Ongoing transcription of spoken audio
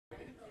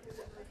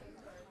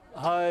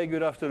Hi,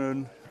 good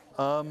afternoon.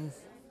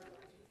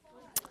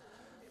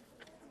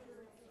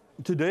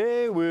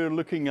 Today we're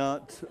looking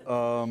at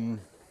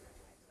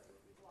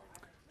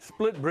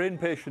split brain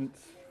patients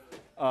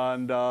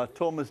and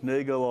Thomas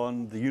Nagel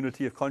on the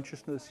unity of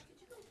consciousness.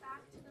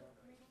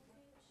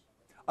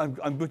 I'm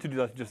going to do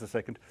that in just a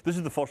second. This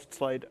is the first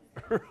slide.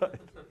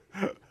 Right.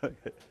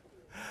 Okay.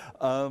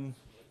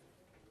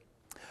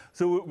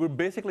 So we're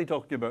basically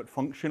talking about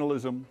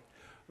functionalism,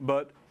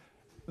 but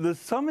there's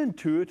some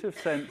intuitive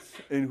sense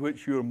in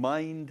which your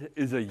mind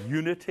is a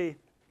unity.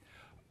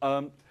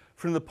 From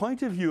the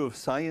point of view of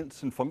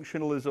science and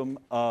functionalism,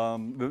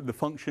 the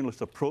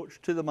functionalist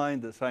approach to the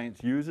mind that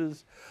science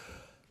uses,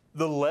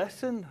 the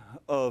lesson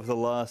of the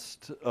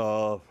last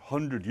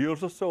 100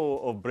 years or so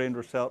of brain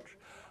research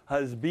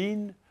has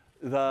been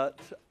that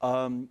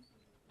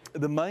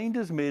the mind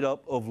is made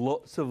up of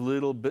lots of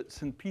little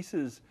bits and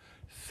pieces,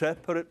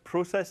 separate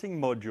processing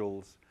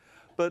modules.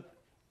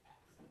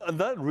 And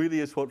that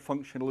really is what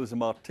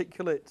functionalism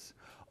articulates.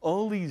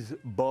 All these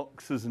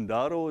boxes and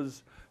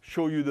arrows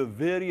show you the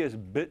various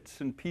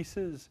bits and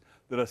pieces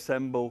that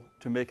assemble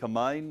to make a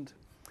mind.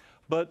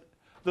 But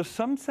there's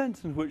some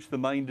sense in which the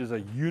mind is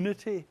a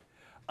unity.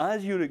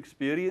 As you're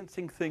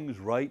experiencing things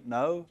right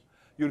now,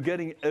 you're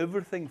getting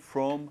everything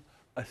from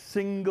a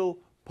single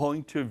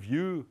point of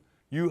view.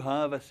 You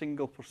have a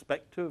single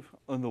perspective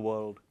on the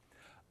world.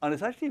 And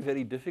it's actually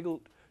very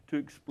difficult to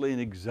explain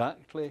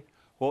exactly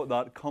what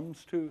that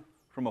comes to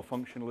from a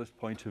functionalist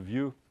point of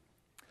view.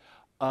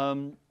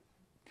 So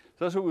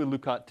that's what we'll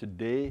look at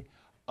today.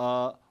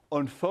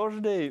 On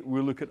Thursday,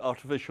 we'll look at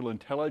artificial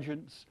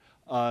intelligence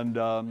and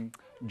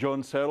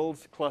John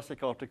Searle's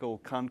classic article,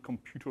 Can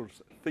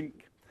Computers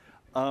Think?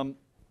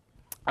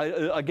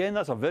 Again,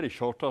 that's a very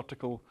short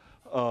article.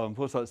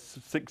 What's that,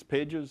 6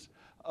 pages?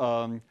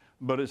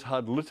 But it's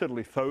had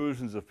literally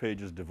thousands of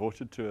pages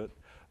devoted to it.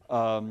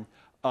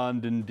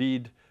 And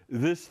indeed,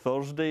 this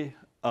Thursday,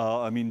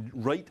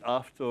 right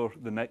after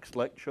the next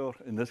lecture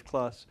in this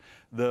class,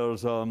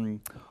 there's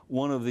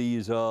one of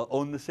these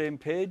on the same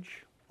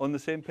page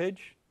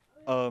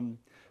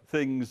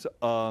things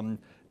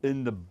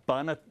in the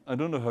I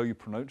don't know how you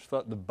pronounce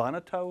that, the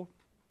Banatow?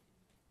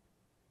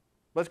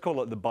 Let's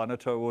call it the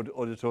Banatow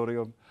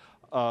Auditorium.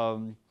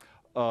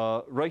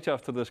 Right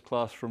after this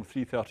class from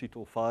 3:30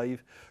 till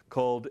 5,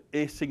 called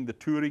Acing the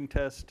Turing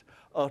Test,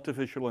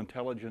 Artificial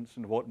Intelligence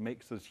and What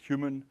Makes Us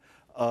Human.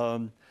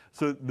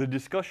 So the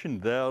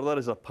discussion there, that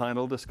is a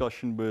panel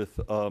discussion with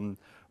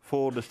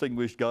 4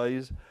 distinguished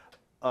guys,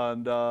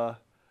 and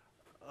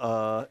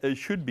it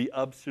should be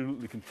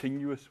absolutely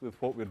continuous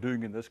with what we're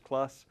doing in this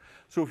class.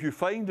 So if you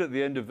find at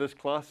the end of this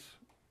class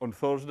on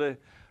Thursday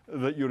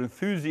that your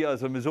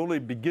enthusiasm is only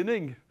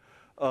beginning,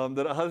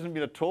 that it hasn't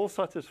been at all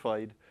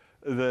satisfied,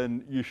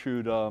 then you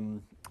should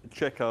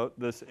check out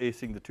this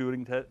Acing the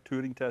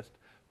Turing Test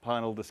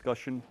panel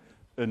discussion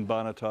in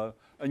Banatow,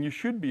 and you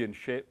should be in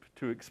shape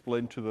to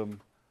explain to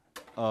them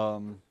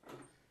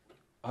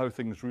how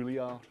things really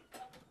are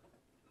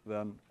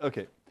then.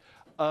 Okay,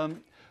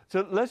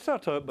 so let's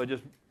start out by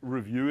just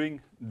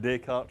reviewing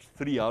Descartes'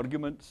 3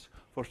 arguments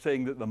for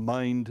saying that the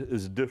mind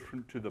is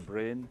different to the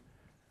brain.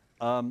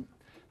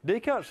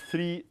 Descartes'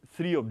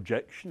 three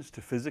objections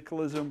to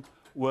physicalism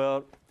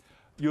were: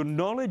 your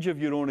knowledge of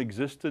your own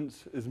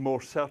existence is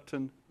more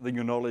certain than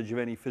your knowledge of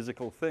any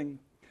physical thing.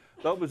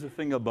 That was the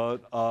thing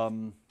about,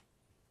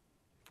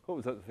 what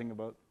was that the thing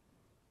about?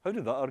 How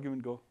did that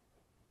argument go?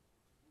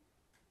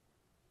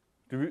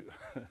 Do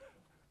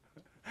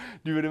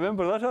you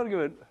remember that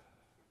argument?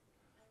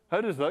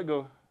 How does that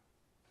go?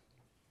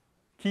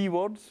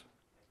 Keywords?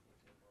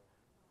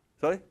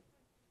 Sorry?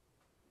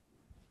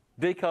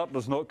 Descartes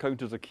does not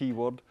count as a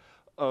keyword.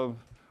 What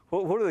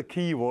are the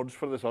key words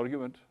for this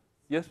argument?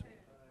 Yes?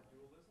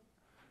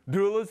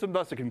 Dualism,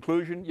 that's the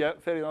conclusion. Yeah,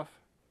 fair enough.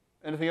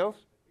 Anything else?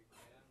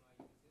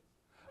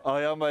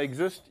 I am, I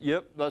exist.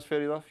 Yep, that's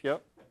fair enough.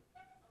 Yep.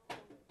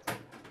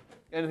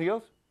 Anything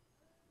else?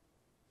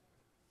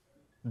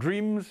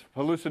 Dreams,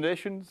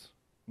 hallucinations,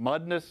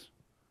 madness.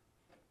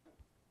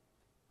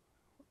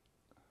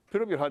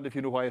 Put up your hand if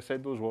you know why I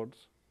said those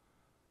words.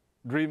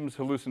 Dreams,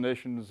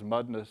 hallucinations,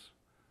 madness.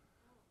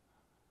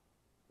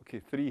 Okay,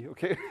 3,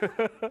 okay.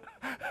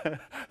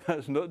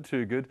 That's not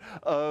too good.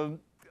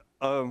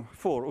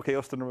 4, okay,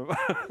 I'll still remember.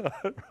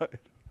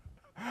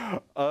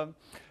 Right.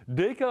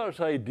 Descartes'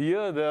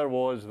 idea there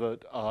was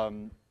that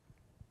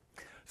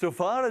so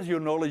far as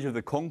your knowledge of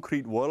the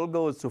concrete world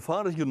goes, so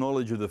far as your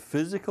knowledge of the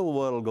physical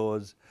world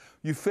goes,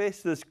 you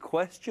face this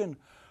question: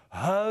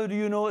 how do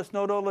you know it's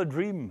not all a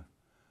dream?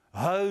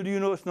 How do you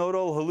know it's not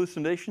all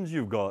hallucinations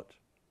you've got?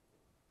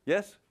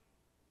 Yes?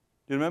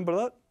 Do you remember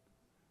that?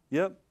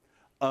 Yep.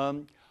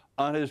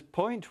 And his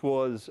point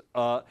was,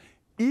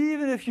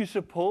 even if you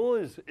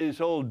suppose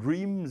it's all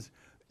dreams,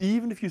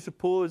 even if you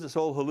suppose it's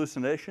all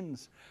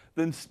hallucinations,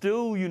 then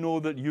still you know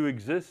that you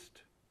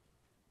exist.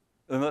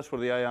 And that's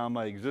where the I am,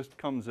 I exist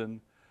comes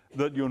in,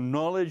 that your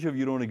knowledge of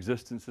your own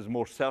existence is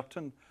more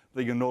certain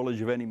than your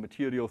knowledge of any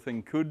material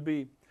thing could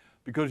be,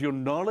 because your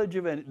knowledge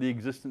of the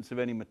existence of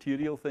any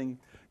material thing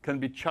can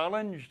be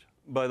challenged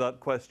by that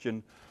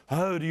question,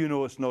 how do you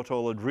know it's not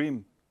all a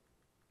dream?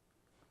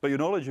 But your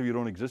knowledge of your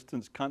own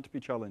existence can't be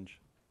challenged.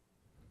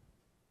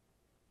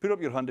 Put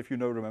up your hand if you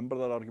now remember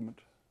that argument.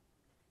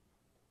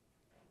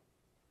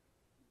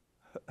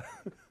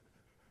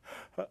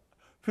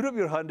 Put up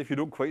your hand if you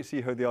don't quite see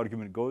how the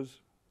argument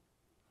goes.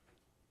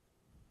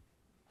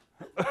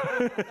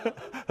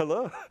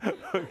 Hello?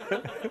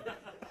 Okay.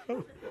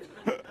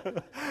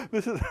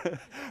 This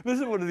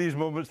is one of these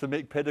moments that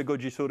make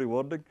pedagogy so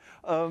rewarding.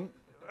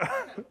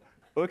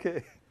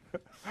 Okay.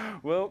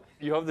 Well,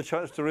 you have the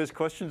chance to raise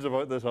questions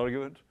about this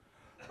argument.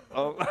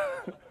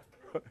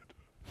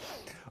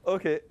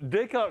 Okay,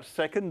 Descartes'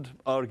 second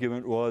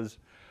argument was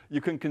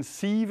you can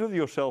conceive of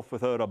yourself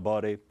without a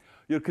body.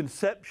 Your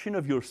conception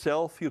of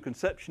yourself, your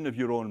conception of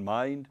your own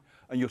mind,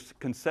 and your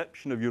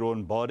conception of your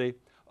own body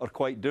are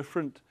quite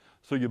different.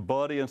 So your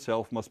body and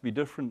self must be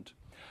different.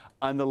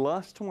 And the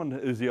last one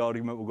is the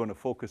argument we're going to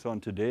focus on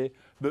today,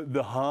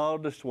 the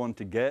hardest one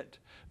to get,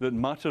 that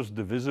matter's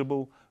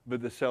divisible,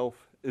 but the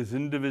self is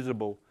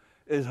indivisible.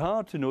 It's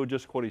hard to know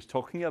just what he's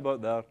talking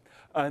about there.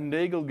 And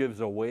Nagel gives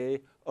a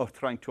way of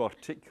trying to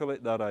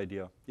articulate that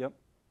idea. Yep.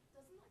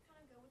 Doesn't that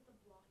kind of go with the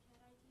blockhead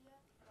idea?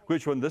 Like,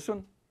 Which one, this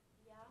one?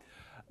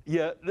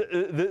 Yeah.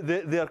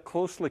 Yeah, they are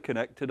closely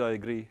connected, I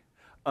agree.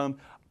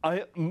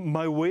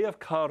 My way of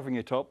carving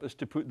it up is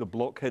to put the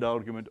blockhead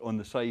argument on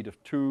the side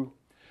of two,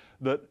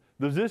 that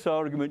there's this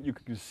argument, you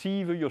can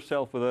conceive of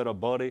yourself without a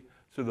body,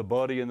 so the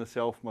body and the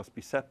self must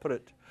be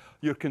separate.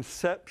 Your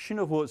conception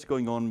of what's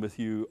going on with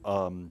you,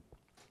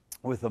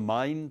 with the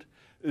mind,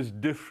 is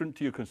different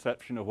to your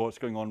conception of what's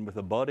going on with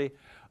the body.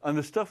 And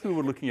the stuff we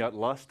were looking at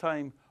last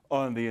time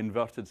on the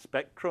inverted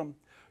spectrum,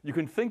 you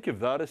can think of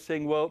that as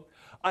saying, well,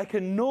 I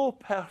can know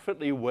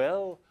perfectly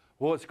well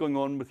what's going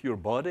on with your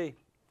body,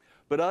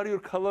 but are your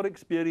color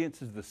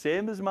experiences the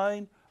same as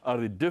mine? Are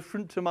they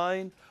different to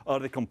mine? Are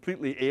they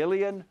completely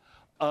alien?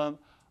 I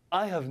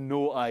have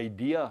no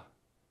idea.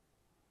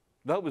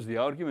 That was the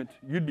argument.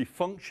 You'd be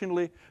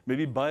functionally,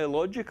 maybe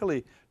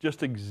biologically,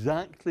 just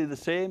exactly the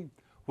same,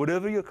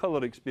 whatever your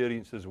color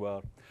experiences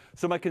were.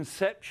 So my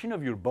conception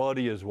of your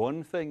body is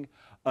one thing,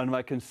 and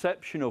my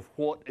conception of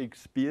what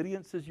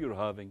experiences you're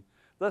having,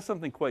 that's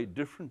something quite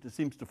different. It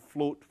seems to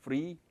float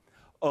free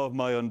of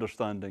my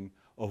understanding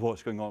of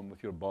what's going on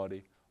with your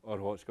body or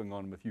what's going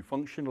on with you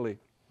functionally.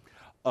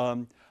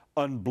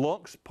 And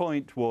Bloch's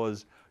point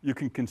was, you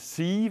can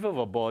conceive of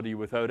a body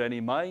without any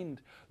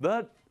mind.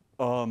 That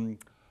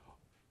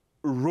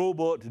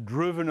robot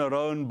driven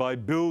around by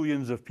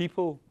billions of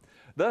people,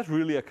 that's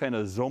really a kind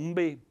of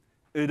zombie.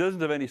 It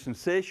doesn't have any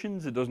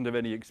sensations, it doesn't have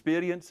any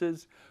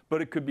experiences,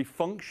 but it could be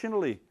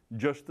functionally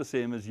just the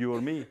same as you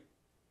or me.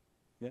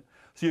 Yeah?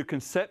 So your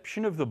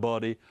conception of the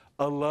body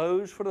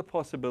allows for the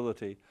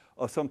possibility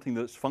of something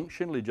that's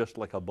functionally just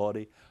like a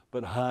body,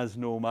 but has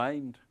no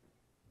mind.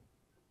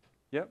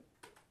 Yeah?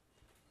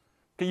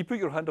 Can you put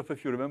your hand up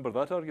if you remember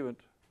that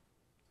argument?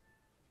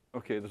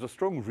 Okay, there's a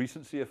strong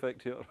recency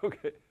effect here.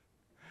 Okay,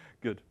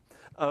 good.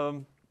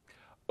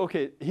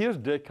 Okay, here's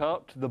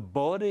Descartes. The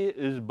body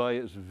is by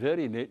its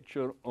very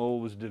nature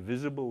always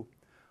divisible,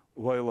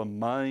 while a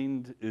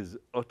mind is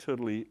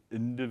utterly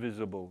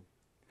indivisible.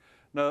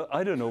 Now,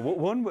 I don't know,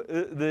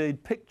 the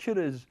picture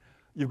is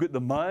you've got the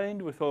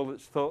mind with all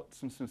its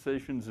thoughts and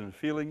sensations and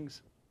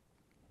feelings,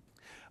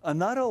 and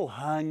that all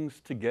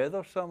hangs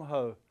together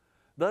somehow.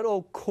 That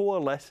all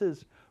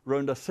coalesces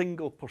around a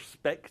single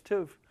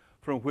perspective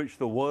from which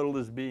the world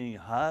is being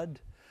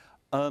had.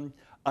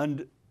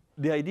 And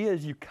the idea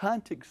is you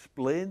can't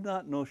explain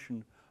that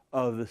notion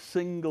of the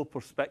single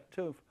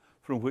perspective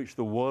from which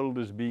the world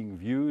is being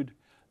viewed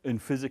in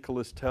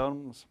physicalist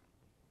terms.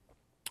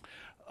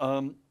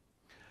 So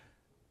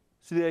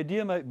the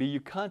idea might be you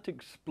can't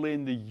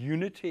explain the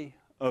unity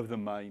of the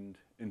mind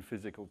in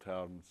physical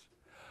terms.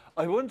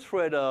 I once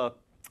read a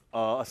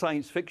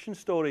science fiction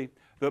story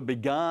that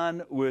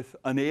began with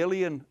an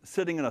alien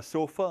sitting on a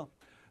sofa,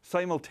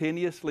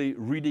 simultaneously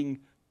reading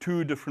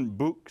two different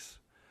books.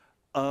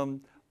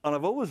 And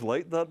I've always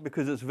liked that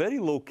because it's very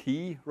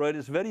low-key, right?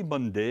 It's very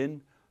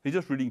mundane. He's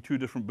just reading two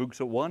different books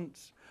at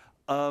once.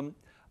 The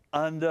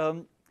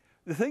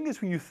thing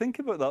is, when you think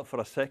about that for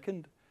a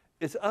second,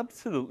 it's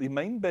absolutely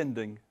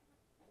mind-bending,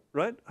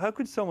 right? How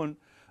could someone,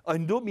 I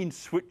don't mean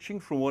switching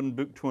from one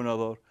book to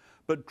another,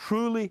 but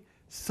truly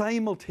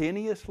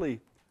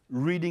simultaneously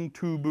reading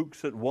two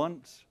books at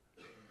once.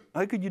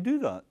 How could you do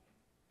that?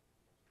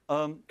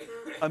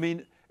 I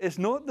mean, it's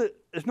not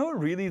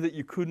really that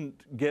you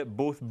couldn't get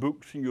both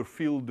books in your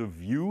field of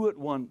view at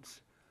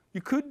once.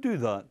 You could do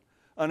that.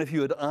 And if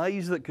you had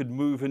eyes that could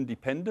move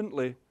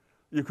independently,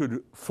 you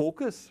could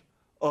focus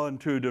on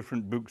two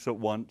different books at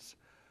once.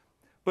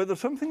 But there's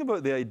something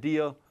about the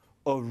idea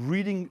of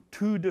reading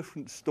two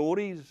different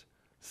stories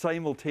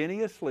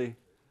simultaneously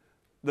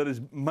that is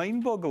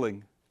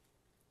mind-boggling.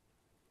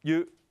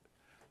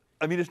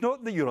 I mean, it's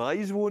not that your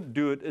eyes won't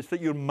do it, it's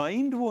that your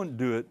mind won't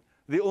do it.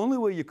 The only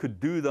way you could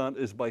do that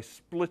is by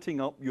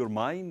splitting up your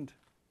mind.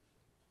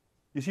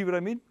 You see what I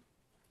mean?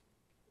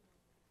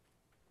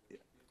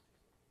 Yes.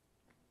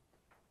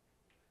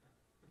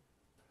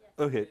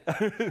 Okay,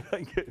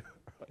 thank you.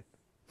 Right.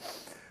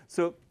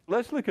 So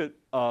let's look at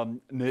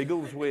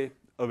Nagel's way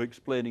of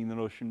explaining the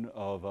notion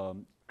of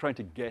trying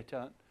to get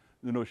at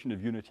the notion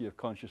of unity of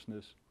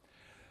consciousness.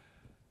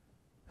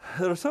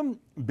 There are some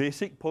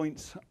basic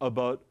points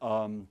about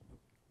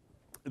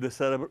the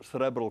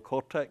cerebral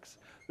cortex.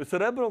 The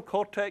cerebral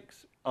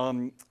cortex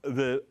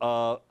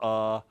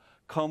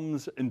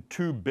comes in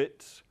two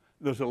bits.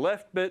 There's a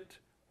left bit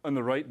and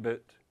the right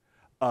bit.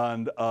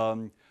 And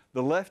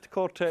the left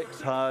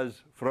cortex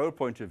has, from our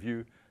point of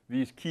view,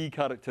 these key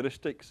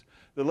characteristics.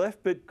 The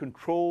left bit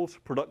controls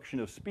production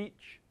of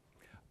speech.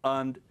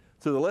 And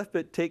so the left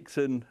bit takes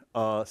in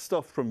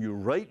stuff from your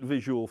right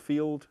visual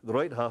field, the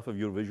right half of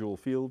your visual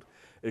field.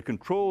 It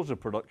controls the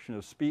production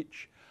of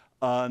speech.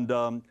 And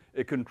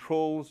it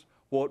controls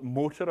what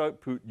motor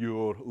output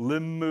your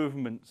limb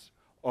movements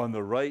on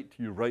the right,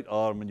 your right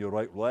arm and your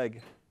right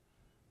leg.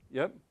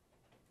 Yep.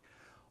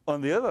 On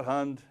the other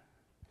hand,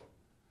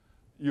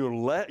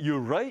 your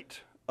right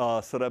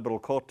cerebral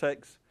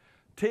cortex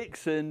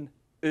takes in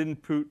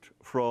input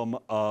from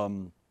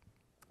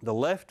the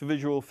left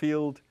visual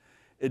field.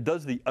 It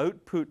does the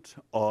output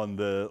on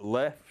the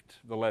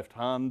left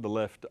hand, the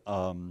left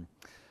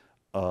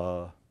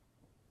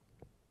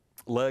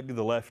leg,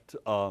 the left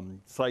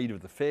side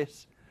of the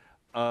face,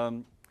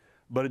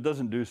 but it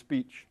doesn't do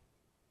speech.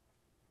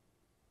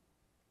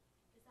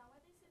 Is that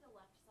why they say the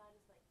left side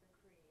is like the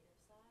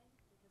creative side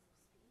because of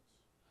speech?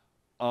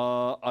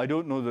 I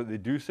don't know that they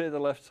do say the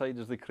left side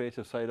is the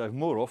creative side. I've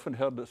more often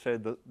heard it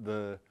said that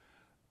the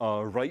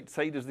right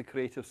side is the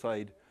creative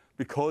side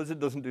because it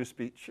doesn't do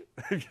speech.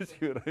 You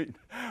see what I mean?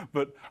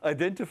 But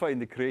identifying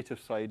the creative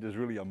side is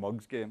really a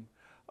mug's game.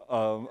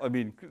 I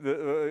mean,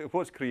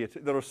 what's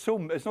creative? There are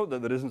it's not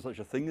that there isn't such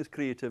a thing as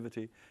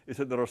creativity. It's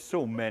that there are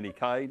so many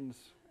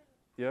kinds.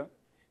 Yeah?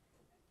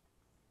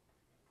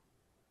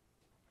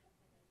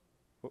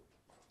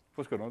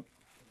 What's going on?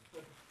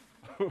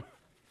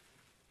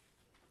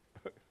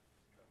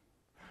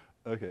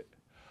 Okay.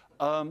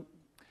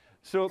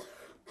 So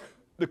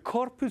the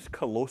corpus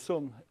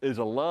callosum is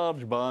a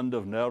large band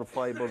of nerve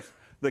fibers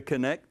that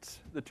connects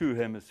the two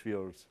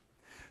hemispheres.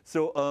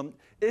 So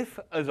if,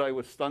 as I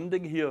was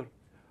standing here,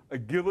 a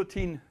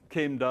guillotine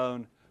came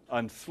down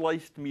and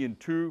sliced me in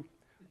two,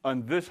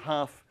 and this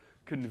half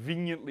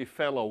conveniently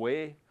fell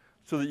away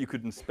so that you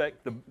could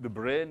inspect the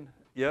brain,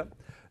 yeah,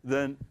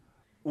 then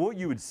what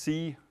you would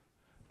see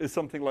is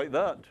something like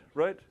that,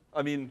 right?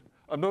 I mean,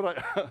 I'm not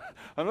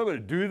going to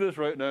do this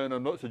right now, and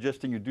I'm not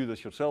suggesting you do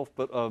this yourself,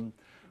 but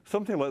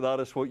something like that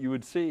is what you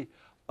would see.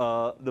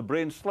 The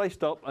brain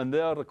sliced up, and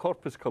there, the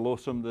corpus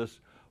callosum,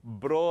 this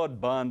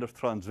broad band of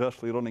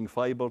transversely running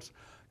fibers,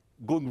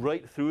 going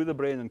right through the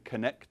brain and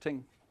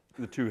connecting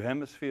the two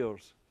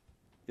hemispheres.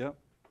 Yeah.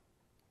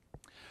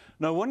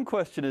 Now, one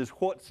question is,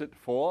 what's it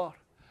for?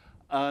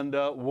 And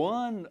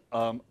one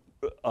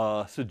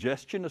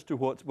suggestion as to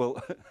what's,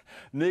 well,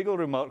 Nagel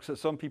remarks that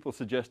some people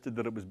suggested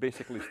that it was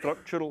basically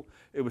structural.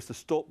 It was to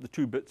stop the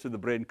two bits of the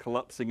brain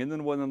collapsing in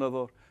on one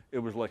another. It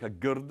was like a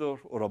girder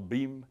or a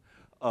beam.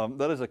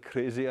 That is a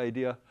crazy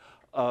idea.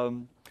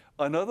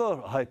 Another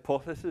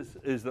hypothesis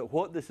is that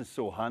what this is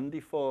so handy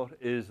for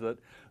is that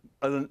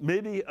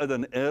maybe at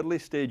an early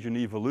stage in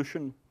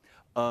evolution,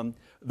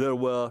 there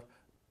were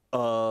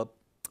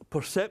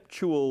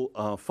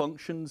perceptual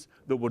functions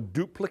that were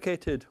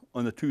duplicated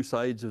on the two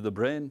sides of the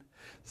brain.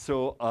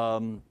 So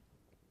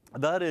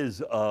that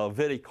is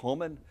very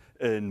common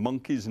in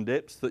monkeys and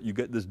apes, that you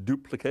get this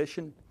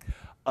duplication.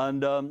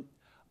 And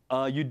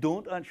you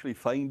don't actually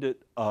find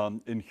it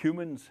in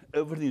humans.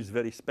 Everything is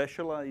very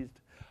specialized.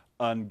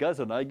 And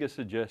Gazzaniga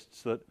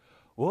suggests that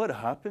what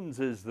happens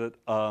is that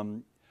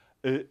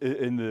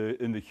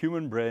in the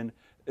human brain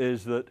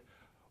is that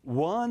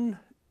one,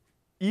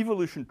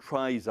 evolution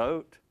tries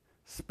out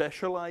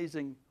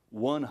specializing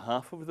one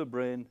half of the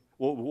brain,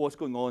 what's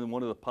going on in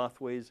one of the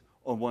pathways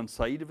on one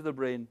side of the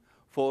brain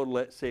for,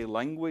 let's say,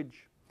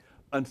 language.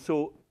 And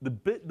so the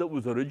bit that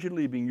was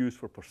originally being used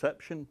for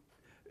perception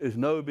is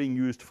now being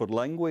used for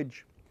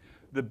language.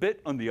 The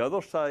bit on the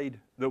other side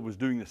that was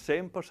doing the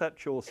same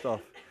perceptual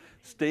stuff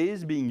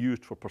stays being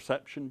used for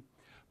perception,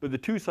 but the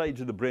two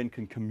sides of the brain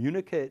can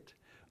communicate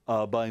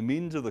by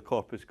means of the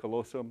corpus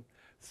callosum.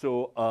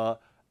 So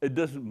it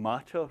doesn't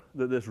matter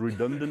that this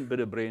redundant bit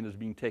of brain is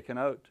being taken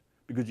out,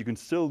 because you can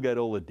still get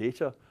all the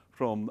data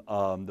from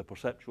the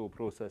perceptual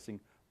processing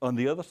on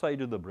the other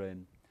side of the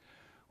brain.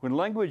 While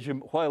language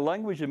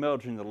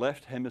emerged in the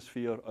left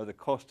hemisphere at the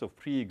cost of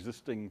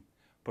pre-existing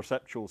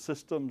perceptual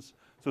systems,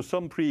 so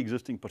some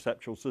pre-existing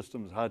perceptual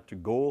systems had to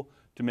go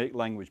to make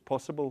language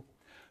possible.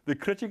 The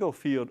critical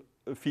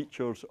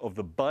features of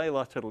the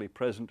bilaterally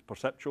present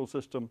perceptual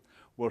system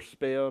were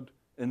spared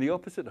in the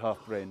opposite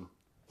half brain.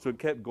 So it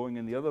kept going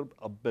in the other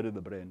bit of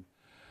the brain.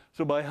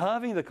 So by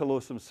having the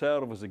callosum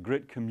serve as a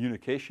great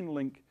communication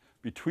link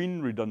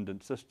between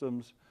redundant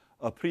systems,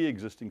 a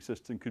pre-existing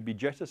system could be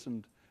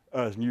jettisoned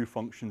as new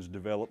functions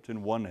developed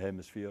in one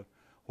hemisphere,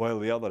 while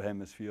the other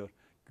hemisphere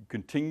could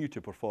continue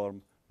to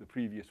perform the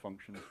previous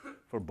functions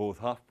for both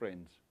half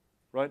brains.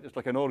 Right? It's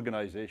like an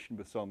organization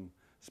with some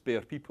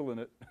spare people in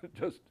it.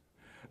 Just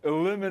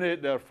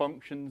eliminate their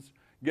functions,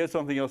 get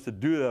something else to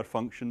do their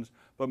functions,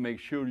 but make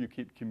sure you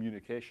keep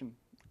communication.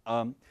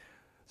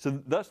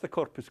 So that's the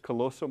corpus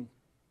callosum.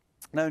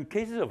 Now, in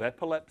cases of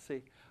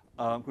epilepsy,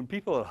 when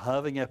people are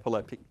having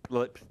epileptic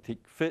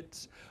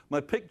fits,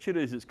 my picture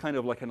is it's kind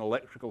of like an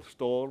electrical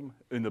storm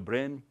in the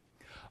brain.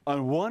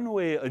 And one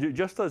way,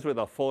 just as with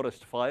a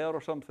forest fire or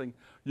something,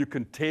 you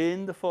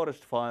contain the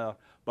forest fire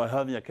by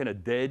having a kind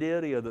of dead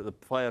area that the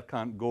fire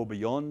can't go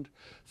beyond.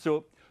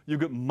 So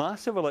you've got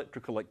massive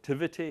electrical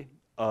activity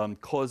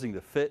causing the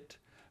fit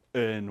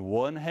in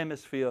one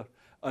hemisphere,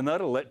 and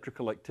that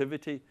electrical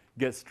activity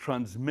gets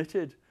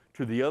transmitted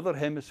to the other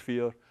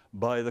hemisphere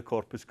by the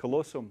corpus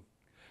callosum.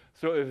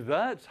 So if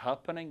that's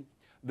happening,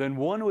 then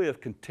one way of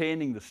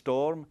containing the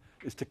storm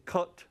is to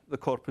cut the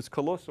corpus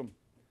callosum.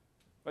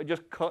 Right?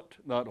 Just cut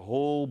that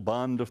whole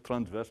band of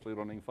transversely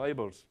running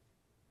fibers.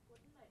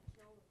 Wouldn't that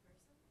kill the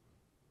person?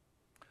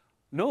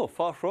 No,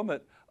 far from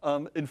it.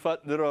 In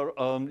fact, there are,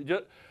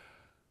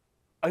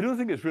 I don't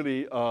think it's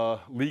really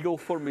legal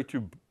for me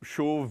to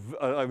show,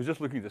 I was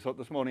just looking this up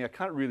this morning, I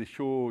can't really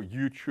show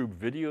YouTube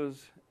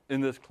videos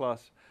in this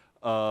class.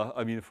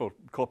 I mean, for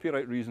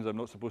copyright reasons, I'm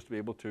not supposed to be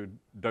able to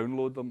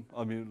download them.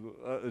 I mean,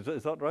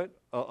 is that right?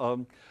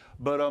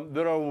 But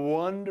there are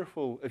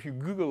wonderful, if you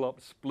Google up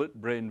split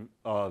brain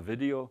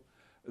video,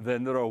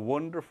 then there are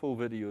wonderful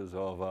videos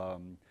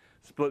of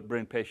split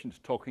brain patients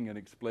talking and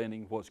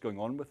explaining what's going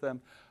on with them.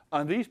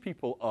 And these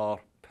people are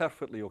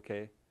perfectly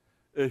okay.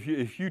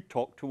 If you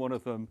talk to one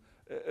of them,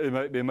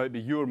 it might be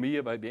you or me,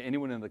 it might be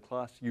anyone in the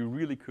class, you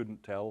really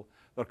couldn't tell.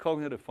 Their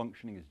cognitive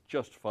functioning is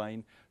just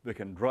fine. They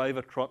can drive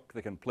a truck,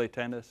 they can play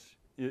tennis,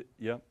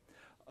 yeah.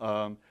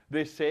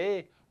 They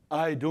say,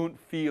 I don't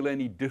feel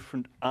any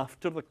different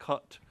after the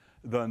cut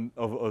than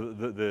of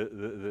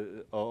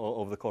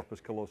the corpus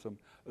callosum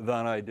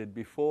than I did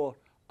before.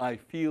 I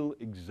feel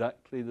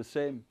exactly the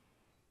same.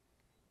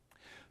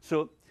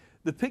 So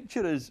the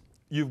picture is,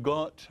 you've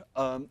got,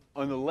 on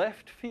the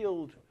left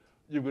field,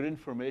 you've got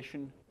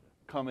information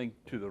coming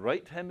to the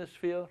right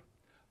hemisphere,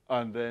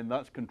 and then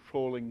that's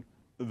controlling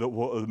the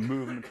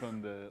movement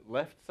on the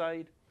left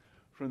side.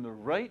 From the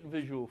right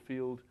visual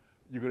field,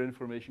 you've got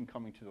information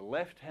coming to the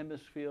left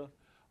hemisphere,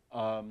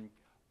 and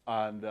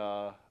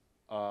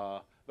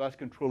that's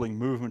controlling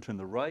movement in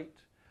the right.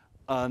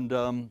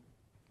 And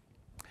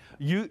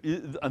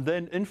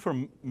then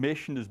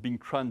information is being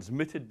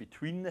transmitted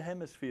between the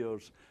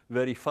hemispheres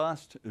very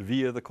fast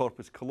via the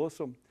corpus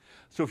callosum.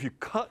 So if you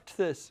cut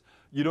this,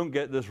 you don't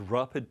get this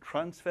rapid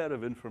transfer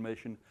of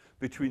information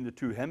between the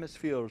two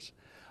hemispheres.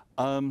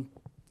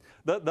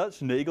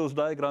 That's Nagel's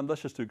diagram.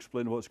 That's just to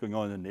explain what's going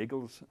on in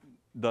Nagel's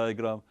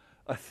diagram.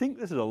 I think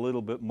this is a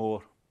little bit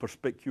more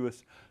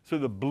perspicuous. So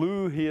the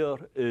blue here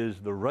is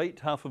the right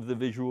half of the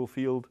visual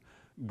field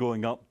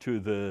going up to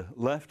the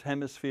left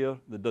hemisphere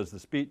that does the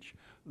speech.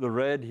 The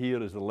red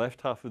here is the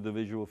left half of the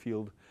visual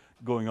field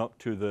going up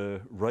to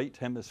the right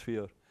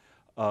hemisphere.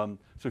 So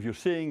if you're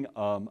seeing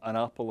an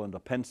apple and a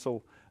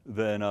pencil,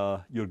 then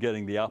you're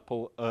getting the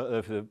apple.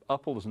 If the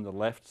apple is on the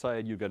left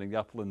side, you're getting the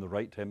apple in the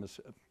right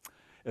hemisphere.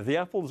 If the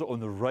apple's on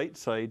the right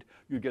side,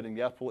 you're getting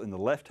the apple in the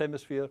left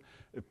hemisphere.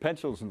 If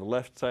pencil's on the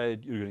left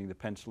side, you're getting the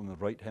pencil in the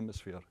right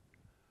hemisphere.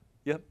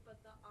 Yep.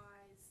 But the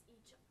eyes,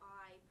 each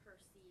eye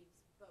perceives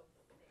both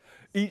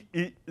of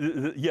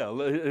things. Yeah,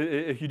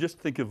 if you just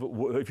think of,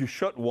 if you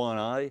shut one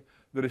eye,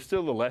 there is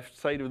still the left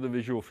side of the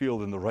visual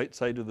field and the right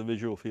side of the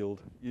visual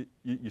field.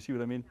 You see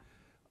what I mean?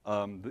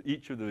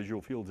 Each of the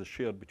visual fields is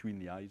shared between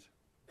the eyes.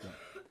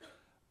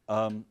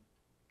 Yeah.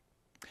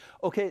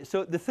 Okay,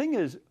 so the thing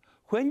is,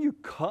 when you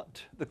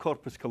cut the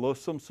corpus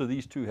callosum so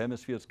these two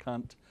hemispheres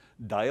can't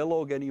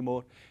dialogue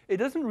anymore, it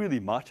doesn't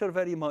really matter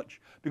very much,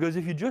 because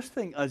if you just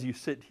think as you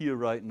sit here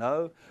right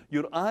now,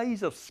 your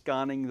eyes are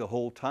scanning the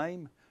whole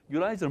time.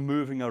 Your eyes are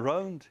moving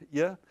around,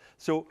 yeah?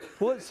 So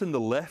what's in the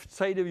left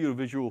side of your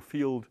visual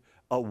field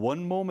at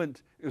one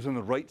moment is on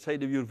the right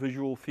side of your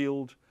visual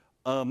field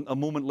a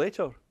moment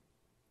later.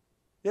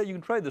 Yeah, you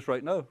can try this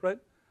right now, right?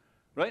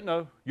 Right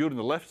now, you're on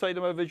the left side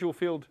of my visual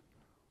field.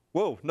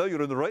 Whoa, now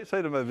you're on the right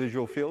side of my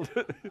visual field.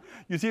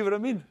 You see what I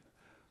mean?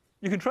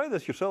 You can try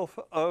this yourself.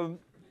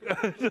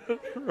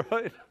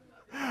 Right?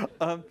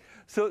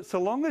 So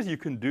long as you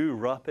can do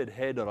rapid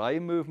head or eye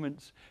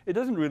movements, it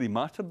doesn't really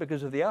matter,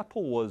 because if the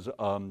apple was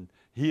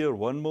here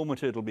one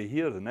moment, it'll be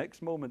here the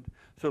next moment.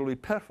 So it'll be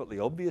perfectly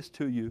obvious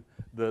to you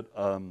that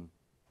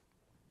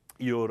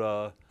you've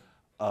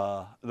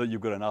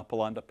got an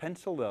apple and a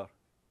pencil there.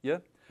 Yeah?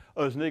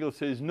 As Nagel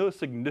says, no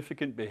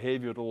significant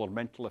behavioral or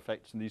mental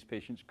effects in these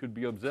patients could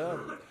be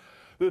observed.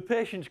 The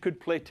patients could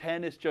play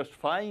tennis just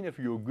fine. If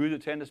you were good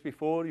at tennis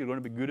before, you're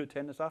going to be good at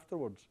tennis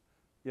afterwards.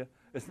 Yeah?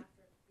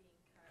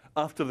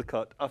 After the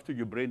cut, after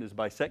your brain is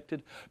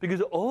bisected.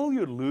 Because all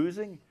you're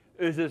losing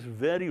is this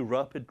very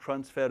rapid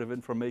transfer of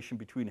information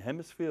between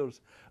hemispheres.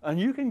 And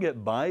you can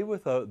get by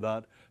without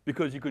that,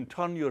 because you can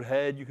turn your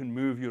head, you can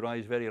move your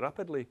eyes very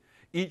rapidly.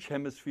 Each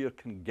hemisphere you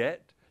can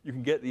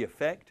get the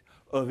effect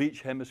of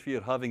each hemisphere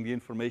having the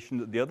information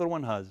that the other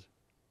one has.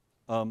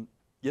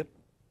 Yep?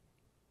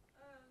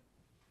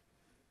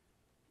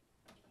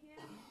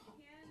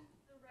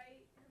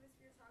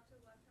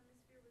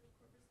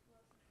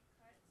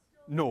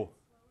 No.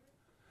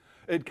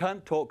 It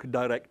can't talk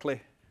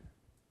directly.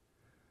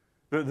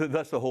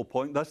 That's the whole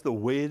point. That's the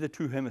way the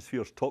two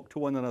hemispheres talk to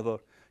one another.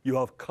 You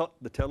have cut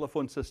the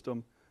telephone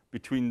system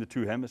between the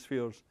two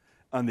hemispheres,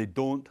 and they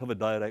don't have a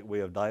direct way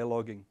of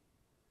dialoguing.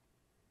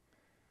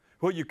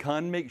 What you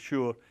can make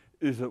sure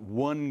is that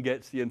one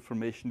gets the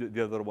information that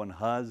the other one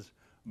has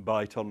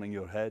by turning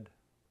your head.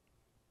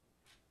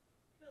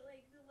 But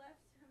like the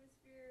left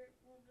hemisphere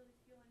won't really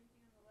feel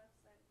anything on the left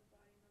side of the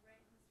body, and the right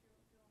hemisphere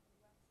will feel on the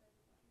left side of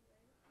the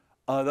body,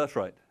 right? That's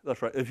right.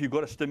 That's right. If you've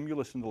got a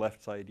stimulus in the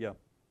left side, yeah.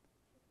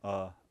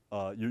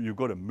 You've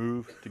got to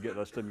move to get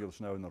that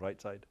stimulus now on the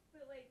right side.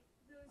 But like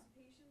those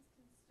patients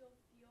can still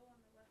feel on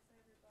the left side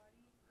of their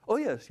body? Oh,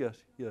 yes,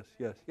 yes, yes,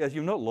 yes. Yes,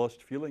 you've not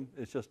lost feeling.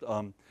 It's just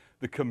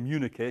the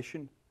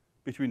communication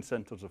between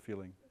centers of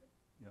feeling.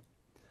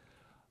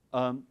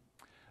 Yeah.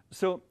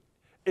 So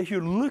if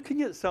you're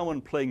looking at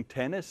someone playing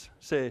tennis,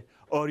 say,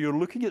 or you're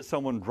looking at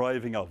someone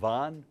driving a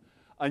van,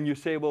 and you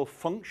say, well,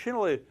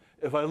 functionally,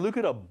 if I look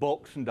at a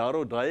box and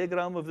arrow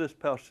diagram of this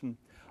person,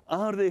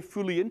 are they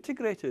fully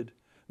integrated?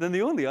 Then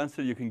the only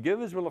answer you can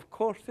give is, well, of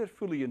course they're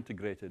fully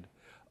integrated.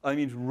 I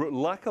mean,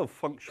 lack of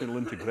functional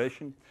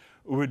integration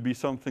would be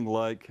something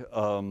like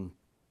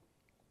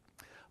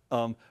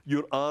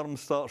your arm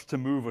starts to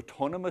move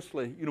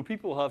autonomously. You know,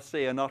 people have,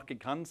 say,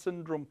 anarchic hand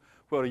syndrome,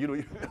 where, you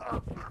know,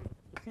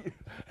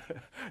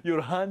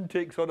 your hand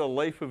takes on a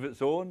life of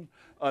its own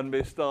and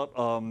may start,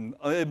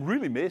 it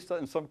really may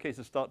start, in some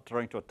cases, start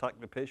trying to attack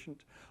the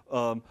patient,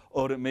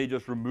 or it may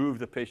just remove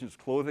the patient's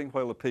clothing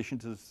while the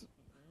patient is,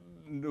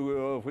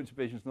 of which the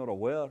patient's not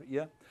aware,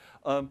 yeah.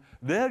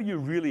 There you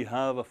really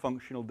have a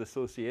functional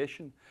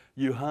dissociation.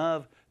 You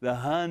have the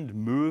hand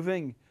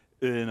moving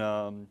in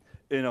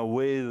a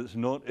way that's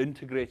not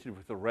integrated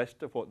with the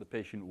rest of what the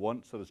patient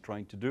wants or is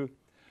trying to do.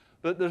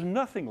 But there's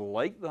nothing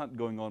like that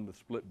going on with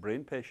split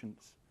brain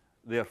patients.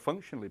 They are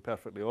functionally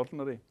perfectly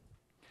ordinary.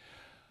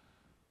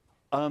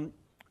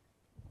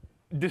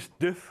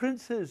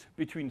 Differences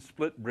between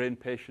split brain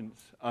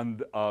patients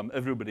and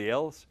everybody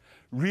else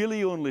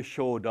really only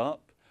showed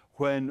up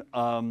when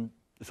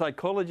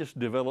psychologists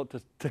developed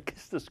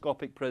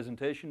tachistoscopic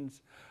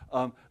presentations.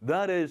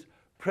 That is,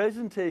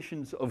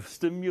 presentations of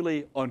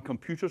stimuli on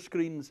computer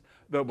screens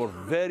that were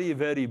very,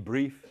 very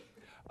brief.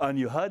 And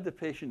you had the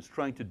patients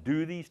trying to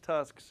do these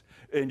tasks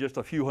in just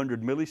a few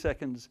hundred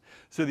milliseconds.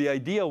 So the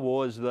idea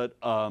was that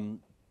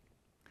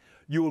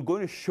you were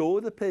going to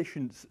show the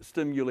patients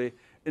stimuli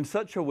in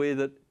such a way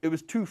that it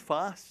was too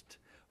fast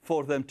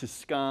for them to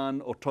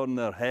scan or turn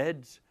their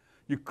heads.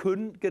 You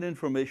couldn't get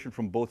information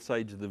from both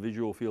sides of the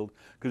visual field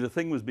because the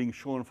thing was being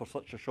shown for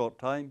such a short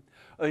time.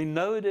 I mean,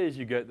 nowadays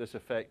you get this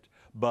effect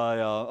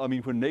by, I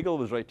mean, when Nagel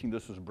was writing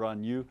this was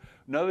brand new.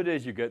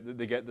 Nowadays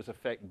they get this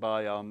effect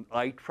by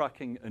eye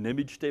tracking and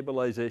image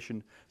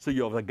stabilization. So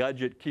you have a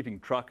gadget keeping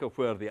track of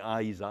where the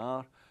eyes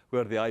are,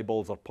 where the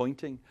eyeballs are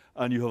pointing,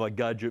 and you have a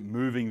gadget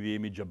moving the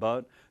image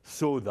about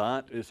so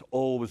that it's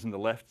always on the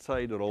left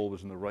side or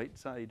always on the right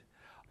side.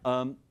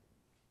 And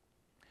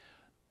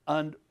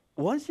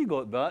once you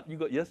got that, you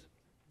got, yes?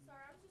 Sorry,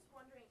 I was just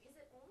wondering, is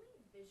it only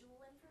visual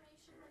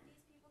information that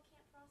these people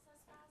can't process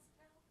fast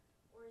now?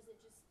 Or is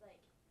it just like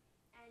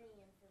any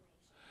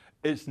information?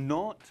 It's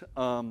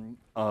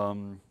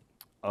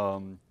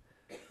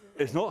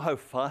not how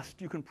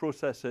fast you can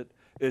process it,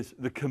 it's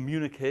the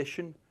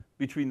communication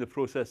between the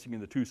processing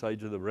and the two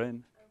sides of the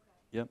brain.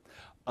 Okay.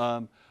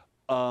 Yeah.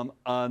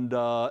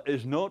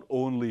 It's not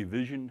only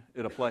vision,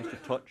 it applies to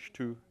touch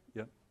too.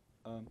 Yeah.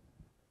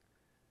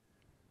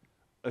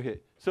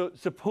 Okay, so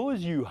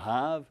suppose you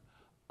have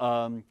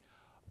a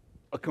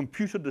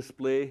computer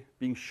display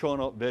being shown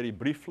up very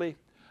briefly,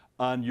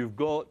 and you've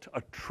got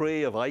a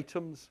tray of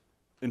items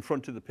in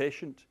front of the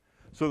patient.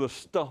 So there's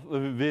stuff,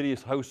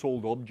 various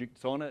household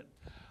objects on it.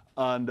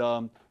 And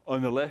on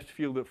the left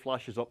field, it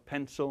flashes up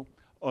pencil.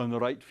 On the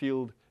right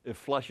field, it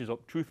flashes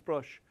up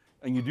toothbrush.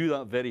 And you do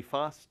that very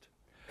fast.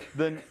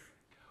 Then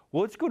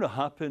what's going to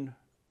happen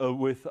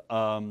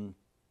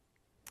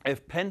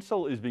if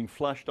pencil is being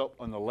flashed up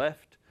on the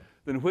left,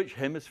 then which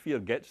hemisphere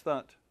gets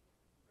that?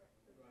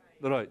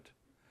 The right.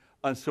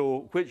 And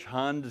so which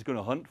hand is going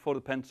to hunt for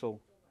the pencil?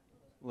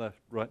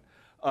 Left, right.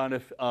 And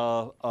if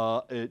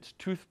it's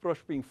toothbrush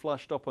being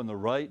flashed up on the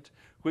right,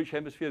 which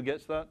hemisphere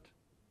gets that?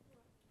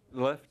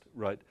 The left,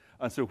 right.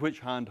 And so which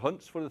hand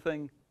hunts for the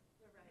thing?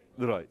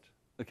 The right.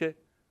 Okay?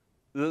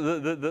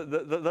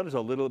 That is a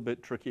little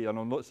bit tricky, and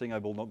I'm not saying I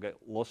will not get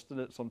lost in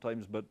it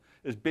sometimes, but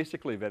it's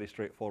basically very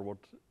straightforward.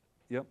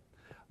 Yep.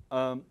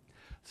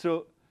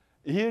 So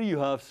here you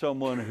have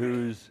someone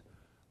who's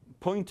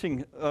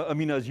pointing, I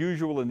mean, as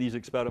usual in these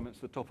experiments,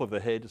 the top of the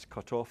head is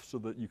cut off so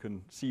that you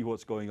can see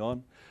what's going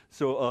on.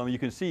 So you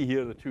can see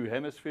here the two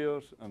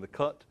hemispheres and the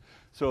cut.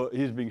 So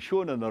he's being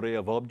shown an array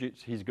of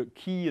objects. He's got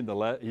key in the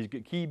left. He's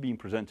got key being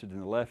presented in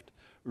the left,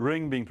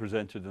 ring being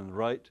presented in the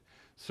right.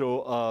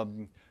 So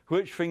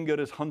which finger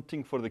is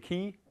hunting for the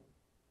key?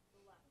 The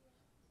left.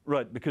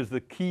 Right, because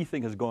the key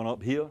thing has gone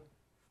up here.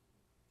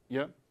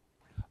 Yeah.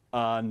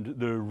 And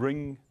the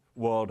ring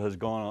word has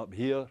gone up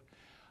here.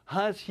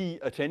 has he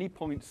at any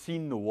point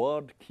seen the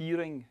word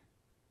keyring?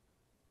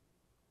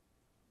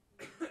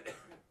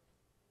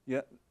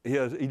 Yeah,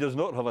 he does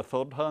not have a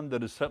third hand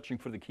that is searching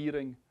for the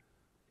keyring.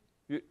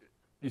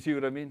 You see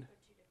what I mean?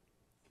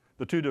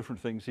 They're two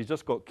different things. He's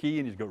just got key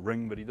and he's got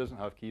ring, but he doesn't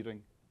have keyring.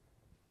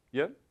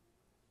 Yeah?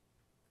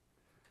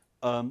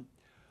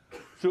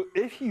 So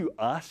if you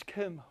ask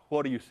him,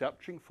 what are you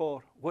searching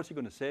for? What's he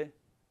going to say?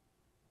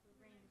 The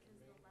ring, because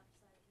the left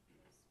side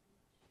controls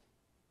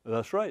speech.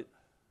 That's right.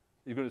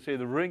 He's going to say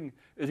the ring.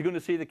 Is he going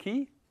to say the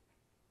key?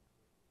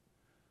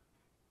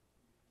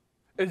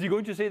 Is he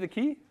going to say the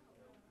key?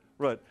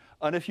 Right.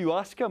 And if you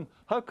ask him,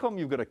 how come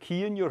you've got a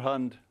key in your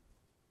hand?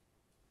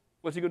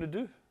 What's he going to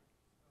do?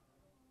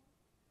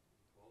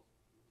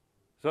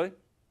 Sorry?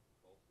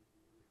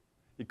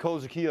 He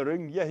calls the key a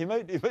ring. Yeah, he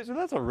might say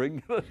that's a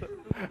ring.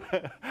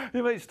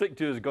 He might stick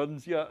to his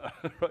guns. Yeah,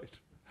 right.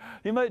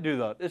 He might do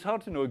that. It's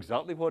hard to know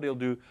exactly what he'll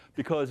do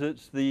because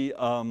it's the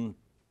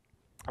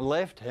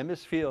left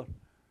hemisphere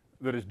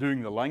that is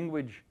doing the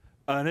language,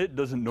 and it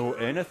doesn't know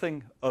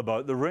anything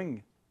about the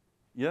ring.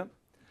 Yeah?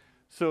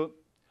 So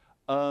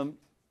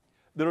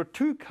there are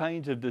two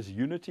kinds of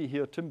disunity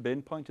here. Tim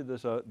Bain pointed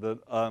this out, that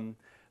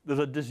there's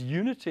a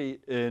disunity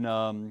in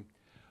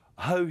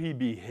how he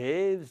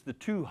behaves. The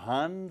two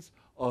hands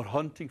are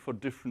hunting for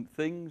different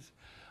things.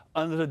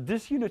 And there's a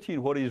disunity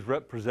in what he's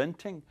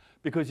representing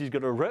because he's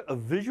got a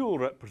visual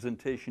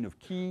representation of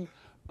key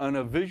and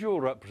a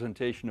visual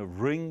representation of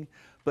ring,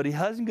 but he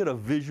hasn't got a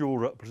visual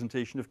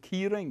representation of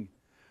key ring.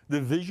 The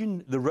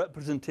vision, the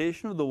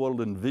representation of the world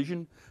in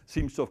vision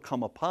seems to have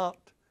come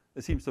apart.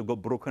 It seems to have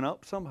got broken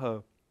up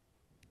somehow.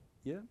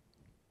 Yeah.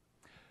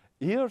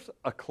 Here's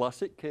a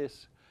classic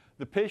case.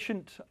 The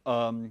patient,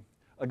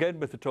 again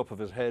with the top of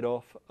his head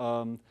off,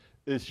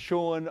 is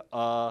shown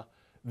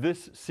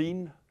this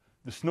scene,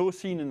 the snow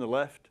scene in the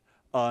left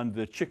and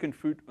the chicken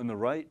foot on the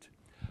right.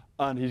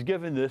 And he's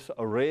given this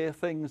array of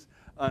things,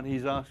 and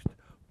he's asked,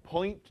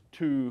 point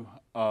to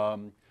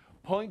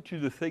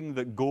the thing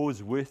that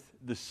goes with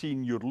the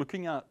scene you're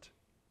looking at.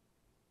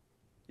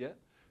 Yeah.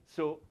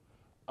 So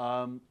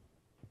on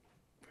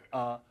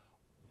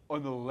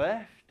the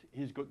left,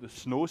 he's got the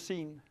snow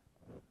scene.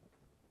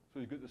 So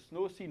he's got the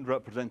snow scene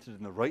represented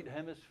in the right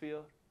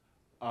hemisphere,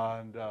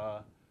 and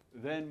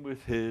then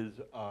with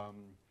his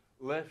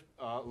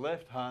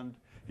left hand,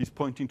 he's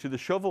pointing to the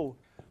shovel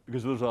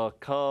because there's a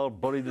car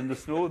buried in the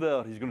snow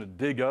there. He's going to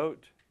dig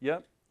out. Yeah,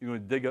 you're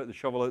going to dig out the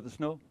shovel out of the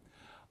snow.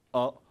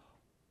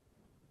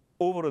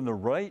 Over on the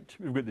right,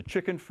 we've got the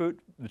chicken foot,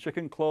 the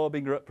chicken claw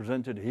being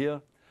represented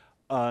here,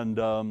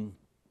 and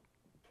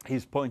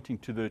he's pointing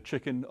to the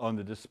chicken on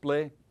the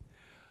display.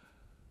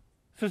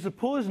 So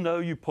suppose now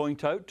you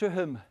point out to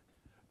him,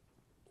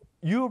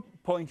 you're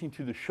pointing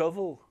to the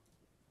shovel.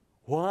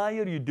 Why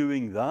are you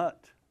doing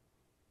that?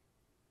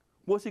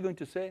 What's he going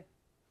to say?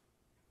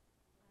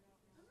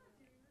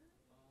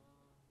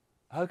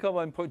 How come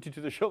I'm pointing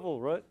to the shovel,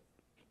 right?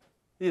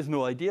 He has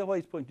no idea why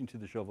he's pointing to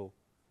the shovel.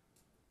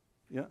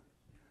 Yeah?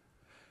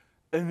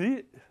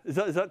 And is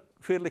that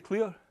fairly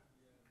clear?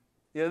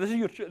 Yeah, this is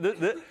your.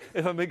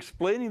 If I'm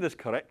explaining this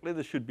correctly,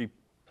 this should be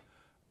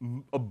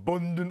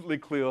abundantly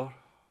clear.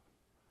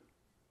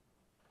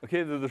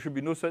 Okay, there should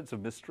be no sense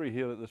of mystery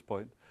here at this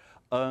point.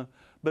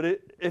 But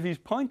if he's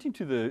pointing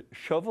to the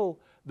shovel,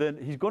 then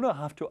he's going to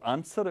have to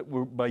answer it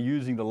by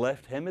using the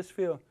left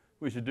hemisphere,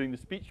 which is doing the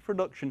speech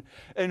production.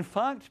 In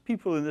fact,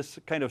 people in this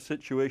kind of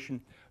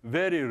situation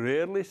very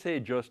rarely say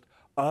just,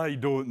 I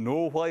don't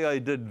know why I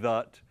did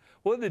that.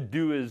 What they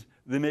do is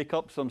they make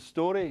up some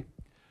story.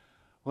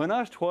 When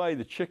asked why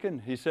the chicken,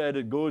 he said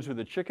it goes with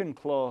the chicken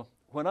claw.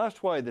 When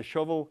asked why the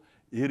shovel,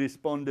 he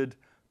responded,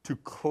 to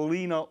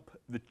clean up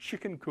the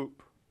chicken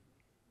coop.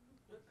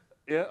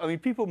 Yeah, I mean,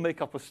 people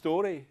make up a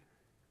story.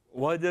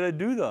 Why did I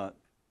do that?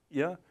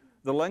 Yeah,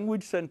 the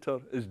language center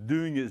is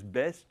doing its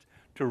best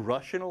to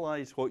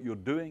rationalize what you're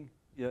doing.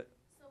 Yeah.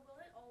 So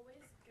will it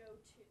always go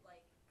to,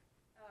 like,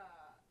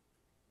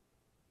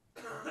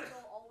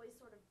 will always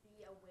sort of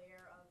be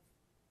aware of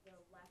the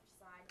left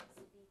side,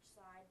 the speech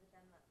side, but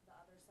then the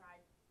other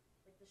side,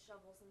 like the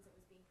shovel, since it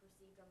was being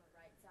perceived on the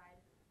right side,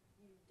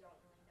 you don't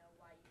really know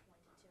why you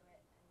pointed to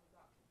it and you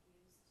got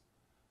confused?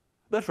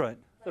 That's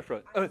right. That's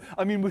right.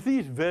 I mean, with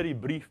these very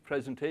brief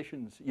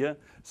presentations, yeah,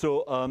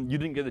 so you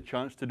didn't get the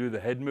chance to do the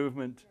head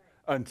movement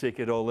and take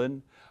it all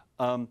in.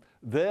 The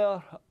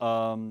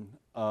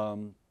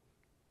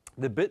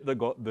bit that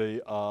got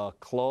the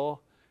claw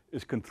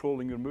is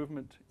controlling your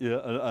movement, yeah,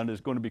 and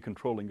is going to be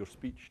controlling your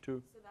speech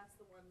too. So that's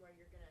the one where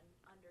you're going to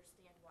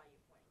understand why you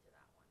pointed to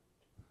that one?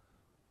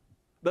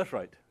 That's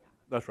right. Yeah.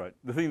 That's right.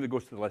 The thing that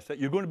goes to the left side,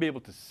 you're going to be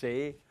able to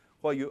say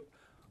why you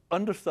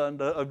understand,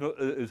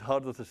 is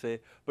harder to say,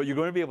 but you're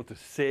going to be able to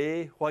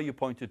say why you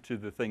pointed to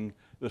the thing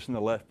that's in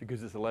the left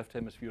because it's the left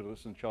hemisphere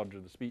that's in charge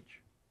of the speech.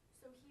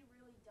 So he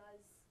really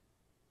does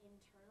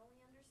internally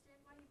understand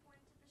why he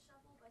pointed to the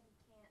shovel, but he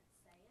can't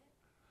say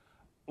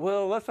it?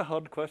 Well, that's a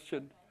hard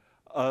question.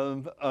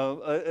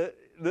 Okay.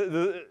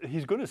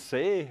 He's going to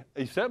say,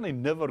 he's certainly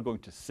never going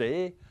to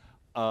say,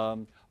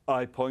 I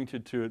I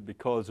pointed to it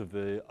because of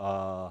the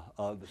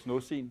snow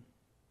scene.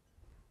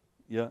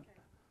 Yeah. Okay.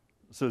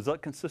 So is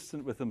that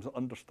consistent with him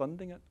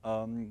understanding it? 1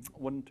 and 2.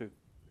 Can we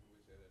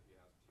say that he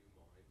has two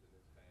minds in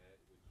his head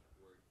which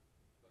work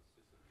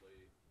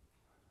consistently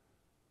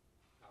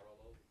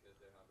parallel because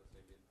they have the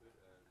same input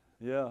and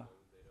Yeah.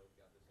 they don't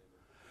get the same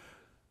input?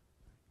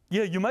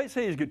 Yeah, you might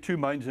say he's got two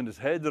minds in his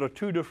head. There are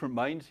two different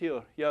minds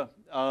here. Yeah.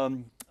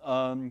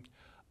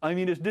 I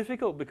mean, it's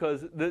difficult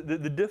because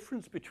the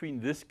difference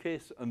between this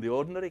case and the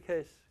ordinary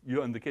case,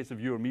 and the case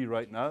of you or me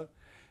right now,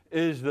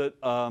 is that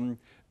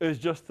is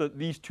just that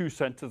these two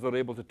centers are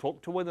able to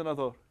talk to one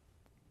another.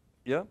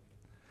 Yeah.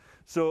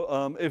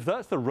 So if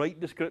that's the right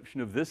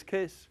description of this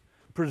case,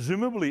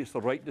 presumably it's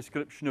the right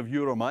description of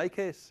your or my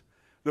case,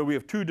 that we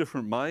have two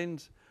different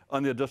minds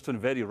and they're just in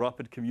very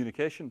rapid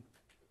communication.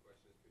 The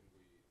question is, can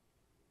we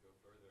go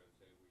further and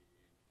say we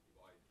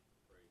divide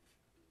brains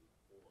into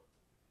 4?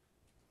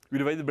 We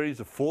divide the brains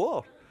into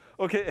 4?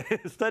 Okay,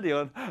 steady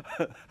on.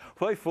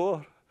 Why 4? No,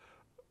 we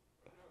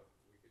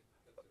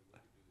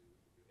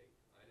could do 8.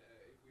 And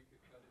if we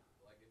could cut it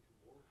like into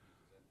more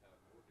pieces and have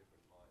more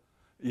different minds.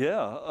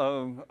 Yeah,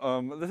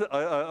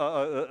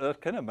 that's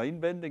kind of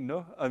mind-bending,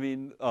 no? I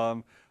mean,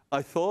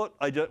 I thought,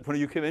 when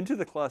you came into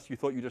the class, you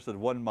thought you just had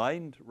one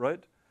mind,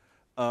 right?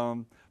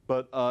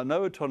 But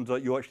now it turns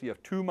out you actually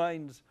have two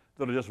minds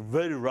that are just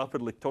very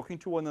rapidly talking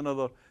to one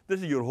another.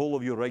 This is your whole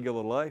of your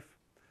regular life.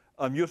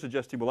 You're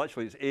suggesting, well,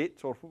 actually, it's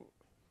 8 or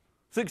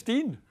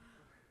 16.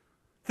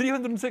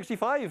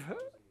 365.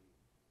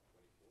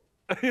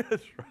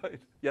 That's right.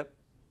 Yep.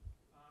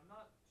 I'm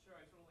not sure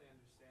I totally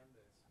understand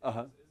this.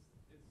 Uh-huh.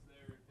 Is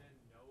there then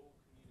no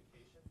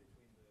communication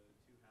between the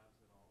two halves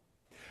at all?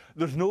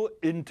 There's no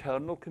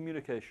internal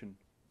communication,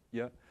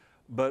 yeah.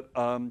 But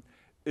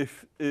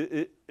if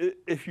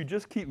you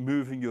just keep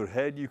moving your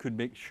head, you could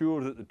make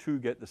sure that the two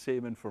get the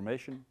same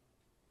information.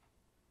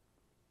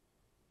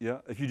 Yeah,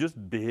 if you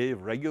just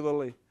behave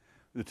regularly,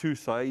 the two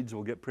sides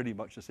will get pretty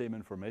much the same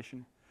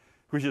information,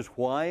 which is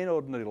why in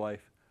ordinary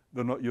life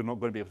you're not going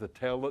to be able to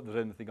tell that there's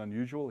anything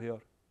unusual here.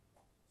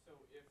 So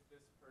if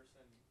this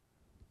person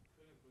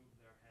couldn't move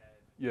their head,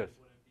 Yes.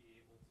 they wouldn't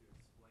be able to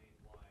explain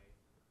why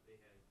they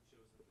had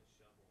chosen the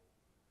shovel.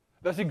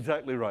 That's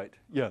exactly right.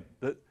 Yeah,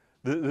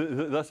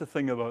 that's the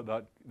thing about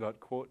that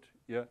quote.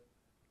 Yeah,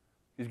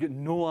 he's got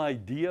no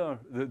idea.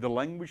 The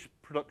language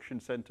production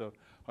center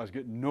has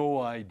got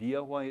no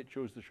idea why it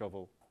chose the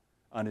shovel,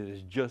 and it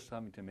is just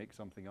having to make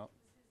something up.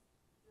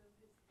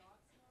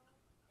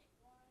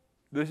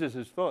 This is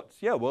his thoughts.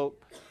 Yeah, well,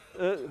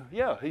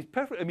 yeah, he's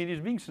perfect. I mean, he's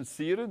being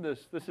sincere in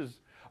this. This is,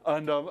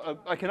 and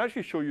I can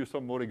actually show you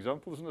some more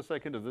examples in a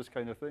second of this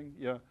kind of thing.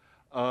 Yeah,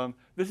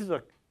 this is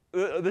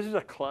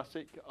a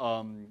classic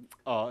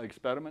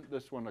experiment.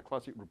 This one, a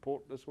classic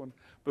report. This one,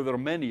 but there are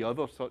many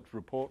other such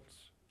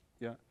reports.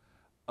 Yeah.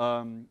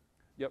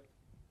 Yep.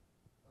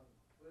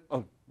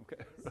 Oh, okay.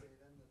 Say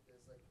then that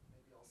there's like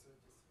maybe also a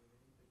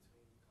disunity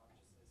between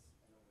consciousness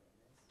and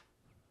awareness.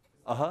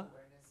 'Cause Uh-huh.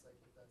 awareness, like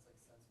if that's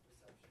like sense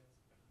perceptions,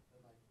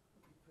 then like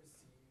you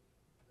perceive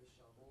the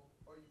shovel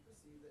or you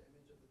perceive the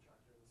image of the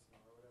tractor in the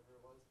snow or whatever it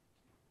was,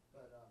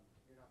 but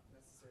you're not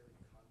necessarily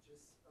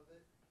conscious of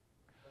it.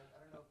 Like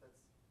I don't know if that's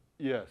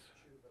Yes.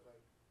 true, but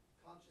like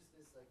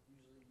consciousness, like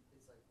usually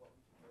is like what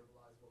we can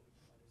verbalize, what we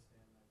can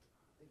understand, like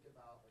think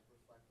about, like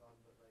reflect on,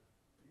 but like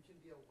you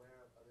can be aware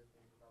of other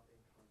things without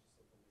being conscious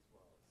of them as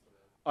well. So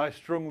I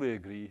strongly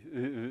agree.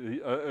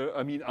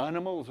 I mean,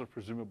 animals are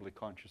presumably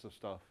conscious of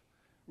stuff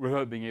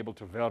without being able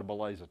to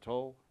verbalize at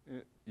all.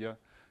 Yeah.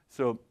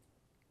 So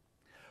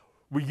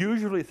we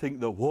usually think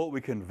that what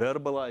we can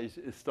verbalize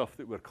is stuff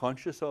that we're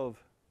conscious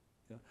of.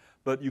 Yeah.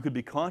 But you could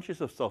be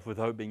conscious of stuff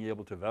without being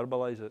able to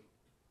verbalize it.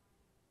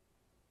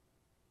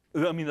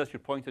 I mean, that's your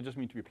point. I just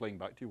mean to be playing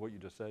back to you what you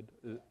just said.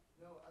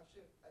 no,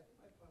 actually, I think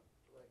my point,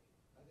 like,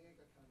 I think I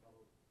got kind of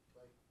muddled.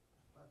 Like,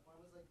 my point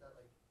was like that,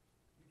 like,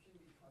 you can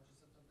be conscious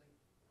of something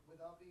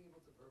without being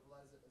able to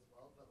verbalize it as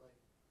well. But like,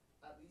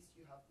 at least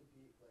you have to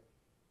be like,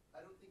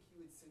 I don't think he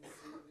would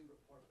sincerely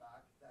report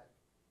back that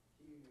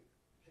he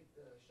picked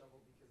the shovel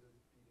because it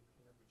would be to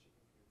clean up the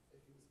chicken coop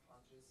if he was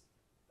conscious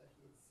that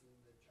he had seen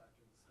the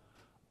tractor in the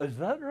snow. Is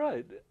that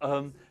right?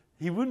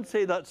 He wouldn't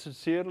say that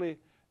sincerely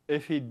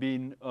if he'd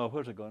been,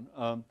 where's it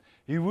gone?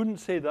 He wouldn't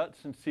say that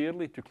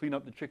sincerely to clean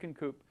up the chicken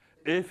coop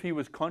if he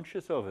was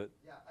conscious of it.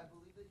 Yeah, I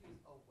believe that he was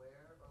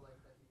aware or like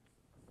that he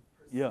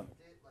perceived Yeah.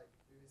 it like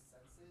through his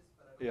senses,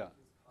 but I don't Yeah.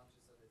 think he was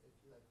conscious of it. If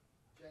he like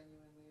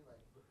genuinely like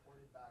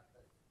reported back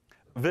that.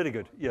 Very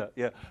good. Yeah,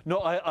 yeah. No,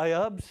 I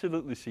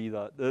absolutely see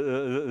that.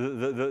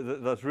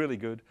 That's really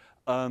good.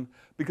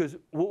 Because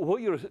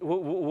what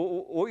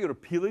you're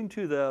appealing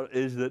to there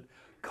is that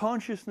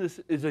consciousness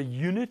is a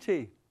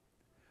unity.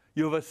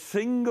 You have a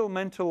single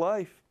mental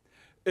life.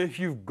 If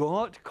you've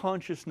got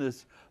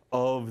consciousness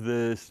of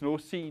the snow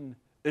scene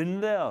in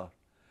there,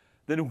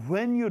 then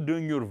when you're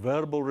doing your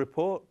verbal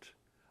report,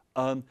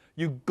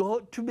 you've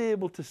got to be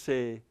able to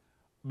say,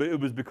 but it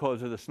was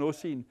because of the snow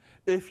scene.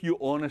 If you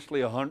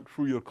honestly hunt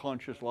through your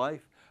conscious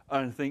life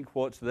and think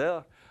what's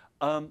there.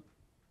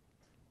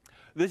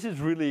 this is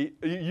really,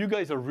 you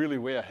guys are really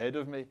way ahead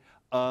of me.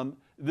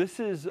 The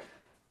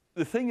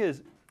thing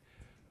is,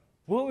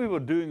 what we were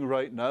doing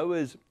right now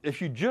is,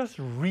 if you just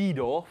read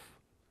off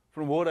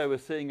from what I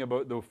was saying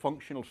about the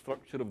functional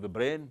structure of the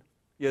brain,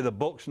 the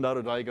box and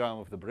arrow diagram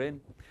of the brain,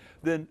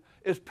 then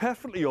it's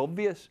perfectly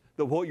obvious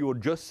that what you were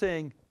just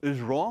saying is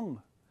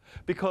wrong.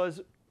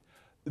 Because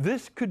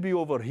this could be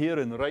over here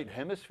in the right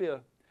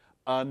hemisphere.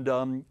 And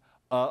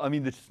I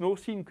mean, the snow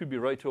scene could be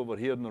right over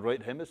here in the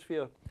right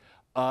hemisphere,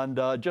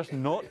 and just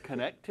not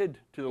connected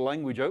to the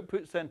language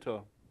output center.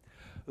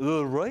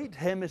 The right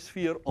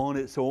hemisphere on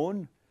its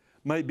own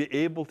might be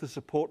able to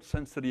support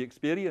sensory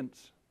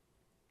experience.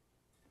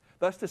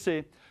 That's to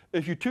say,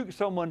 if you took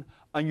someone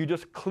and you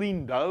just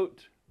cleaned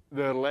out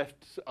their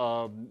left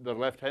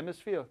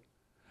hemisphere,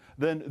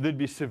 then they'd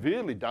be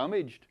severely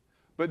damaged,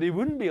 but they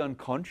wouldn't be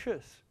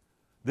unconscious.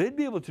 They'd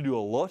be able to do a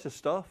lot of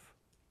stuff,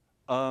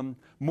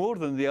 more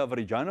than the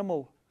average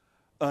animal,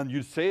 and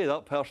you'd say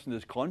that person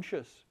is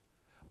conscious.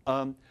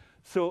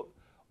 So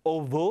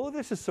although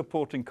this is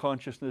supporting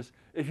consciousness,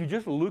 if you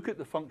just look at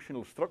the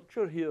functional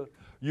structure here,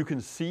 you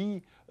can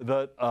see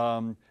that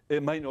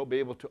it might not be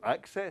able to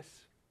access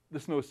the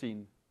snow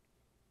scene.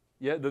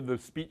 The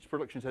speech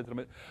production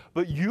center.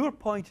 But your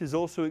point is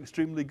also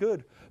extremely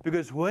good,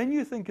 because when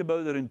you think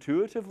about it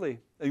intuitively,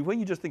 and when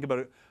you just think about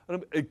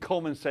it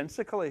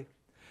commonsensically,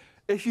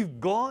 if you've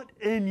got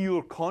in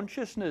your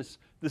consciousness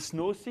the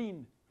snow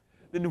scene,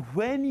 then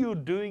when you're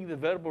doing the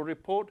verbal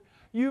report,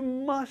 you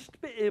must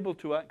be able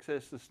to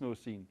access the snow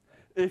scene,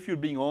 if you're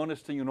being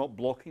honest and you're not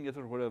blocking it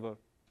or whatever.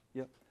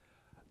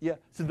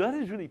 So that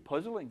is really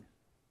puzzling.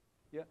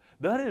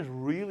 That is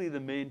really the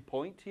main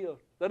point here.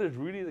 That is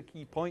really the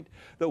key point,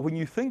 that when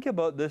you think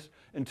about this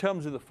in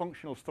terms of the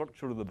functional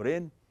structure of the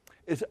brain,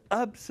 it's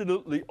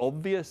absolutely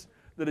obvious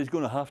that he's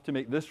going to have to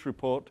make this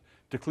report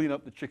to clean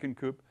up the chicken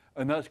coop,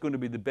 and that's going to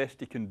be the best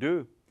he can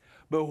do.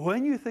 But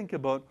when you think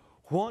about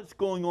what's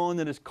going on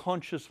in his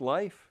conscious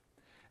life,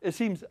 it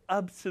seems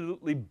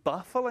absolutely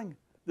baffling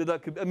that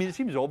that could, I mean, it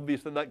seems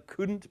obvious that that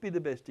couldn't be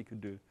the best he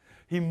could do.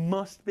 He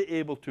must be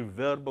able to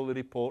verbally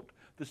report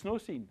the snow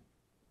scene.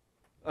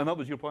 And that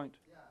was your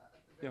point. Yeah, at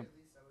the very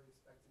least, I would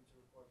expect him to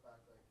report back,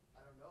 like,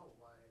 I don't know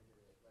why I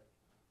did it. Like,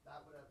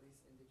 that would at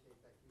least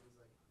indicate that he was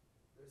like,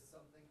 there's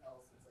something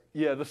else. It's like,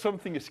 There's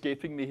something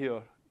escaping me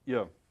here.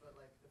 But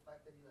like the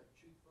fact that he like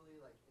truthfully,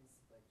 like,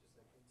 just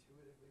like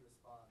intuitively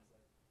responds,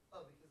 like,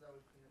 oh, because I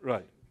would clean up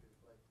Right. the chicken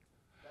coop.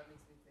 Like, that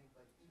makes me think,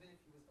 like, even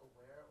if he was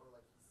aware or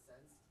like he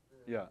sensed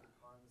the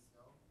car in the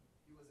snow,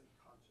 he wasn't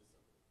conscious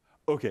of it.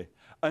 Okay.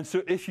 And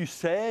so if you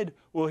said,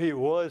 well, he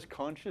was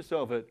conscious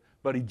of it,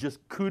 but he just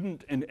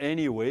couldn't in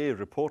any way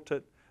report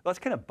it, that's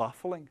kind of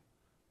baffling.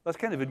 That's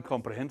kind of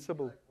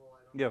incomprehensible. Like, well,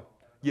 I don't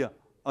know.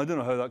 I don't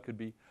know how that could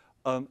be.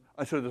 I'm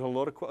sorry, there's a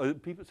lot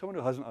of people. Someone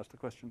who hasn't asked a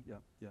question. Are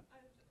you going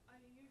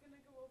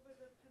to go over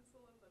the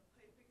pencil and the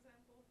pipe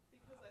example?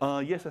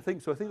 Because yes, I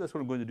think so. I think that's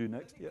what I'm going to do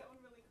next. I think that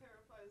one really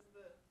clarifies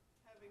the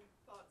having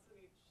thoughts on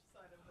each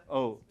side of the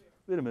hemisphere.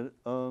 Wait a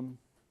minute.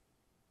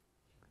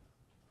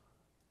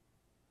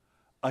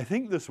 I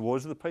think this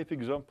was the pipe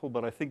example,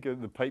 but I think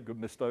the pipe got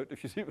missed out,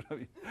 if you see what I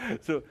mean.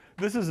 So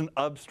this is an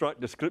abstract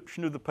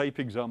description of the pipe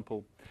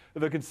example.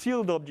 If a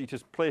concealed object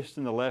is placed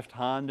in the left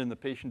hand and the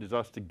patient is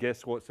asked to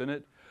guess what's in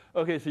it.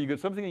 Okay, so you've got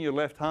something in your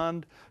left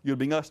hand, you're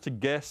being asked to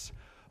guess.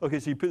 Okay,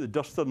 so you put the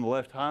duster in the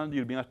left hand,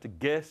 you're being asked to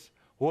guess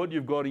what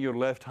you've got in your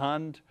left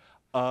hand.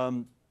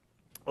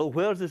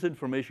 Where's this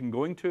information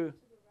going to?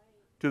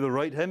 To the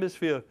right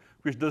hemisphere,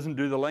 which doesn't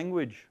do the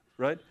language,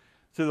 right?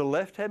 So the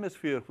left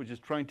hemisphere, which is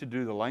trying to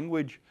do the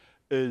language,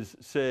 is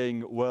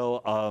saying,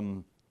 well,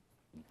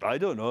 I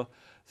don't know.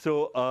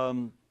 So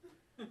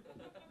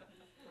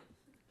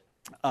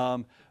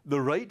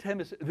the right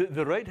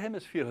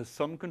hemisphere has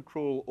some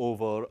control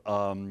over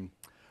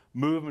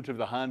movement of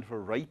the hand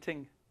for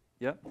writing.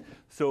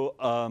 So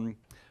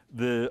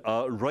the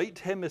right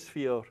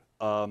hemisphere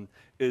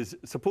is,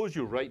 suppose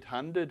you're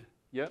right-handed.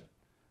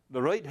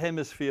 The right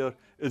hemisphere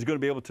is going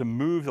to be able to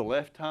move the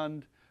left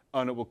hand,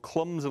 and it will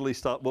clumsily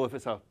start. Well, if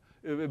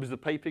it was the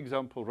pipe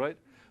example, right?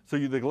 So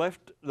the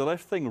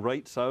left thing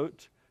writes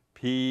out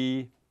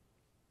P.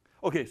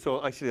 Okay,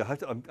 so actually,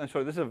 I'm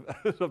sorry, this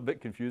is a bit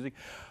confusing.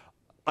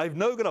 I've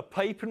now got a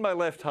pipe in my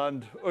left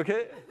hand.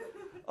 Okay,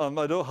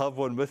 I don't have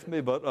one with me,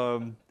 but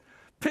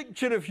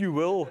picture, if you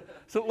will.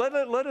 So let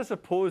us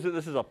suppose that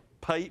this is a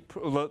pipe.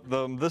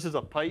 This is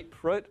a pipe,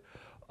 right?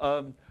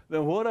 Then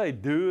what I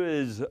do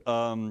is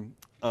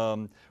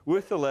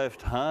with the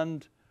left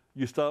hand,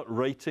 you start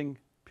writing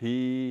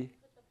P.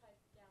 Put the pipe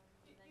down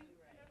and then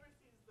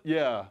you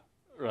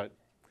write.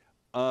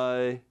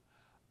 Right.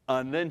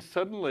 And then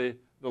suddenly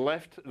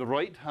the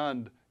right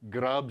hand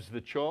grabs the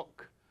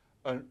chalk,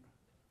 and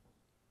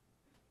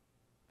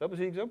that was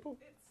the example.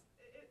 You're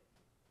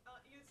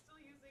still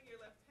using your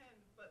left hand,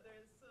 but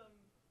there's some.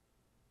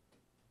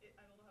 I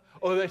don't know how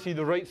to say it. I see.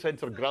 The right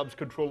center grabs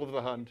control of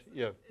the hand.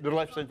 Yeah, the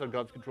left center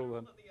grabs control of the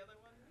hand. But the other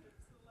one, it's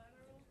the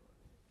lateral.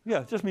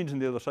 Yeah, it just means on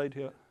the other side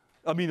here.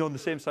 I mean, on the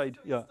same side.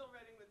 So Yeah. he's still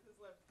writing with his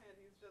left hand.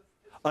 He's just.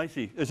 I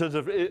see. It's as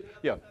if the other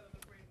yeah. side of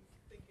the brain.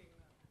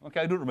 Okay,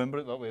 I don't remember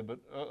it that way, but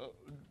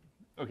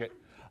okay.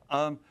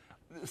 Um,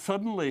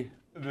 Suddenly,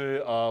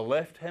 the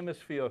left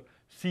hemisphere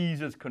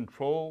seizes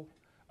control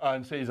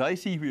and says, I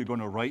see who you're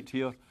going to write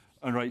here,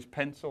 and writes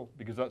pencil,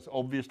 because that's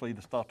obviously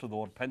the start of the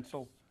word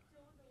pencil.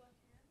 Still with the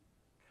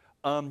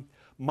left hand?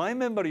 My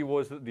memory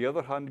was that the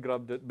other hand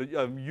grabbed it, but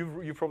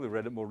you've probably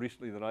read it more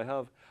recently than I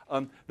have.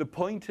 The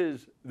point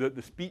is that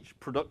the speech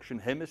production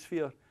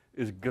hemisphere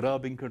is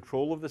grabbing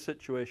control of the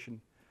situation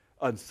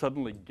and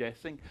suddenly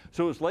guessing.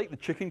 So it's like the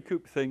chicken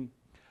coop thing.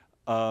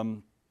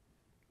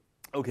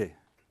 Okay.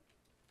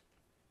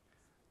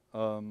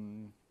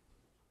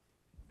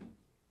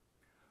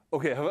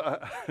 Okay,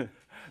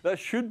 that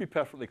should be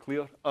perfectly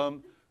clear.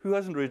 Who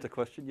hasn't raised a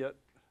question yet?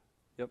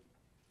 Yep.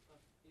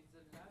 Is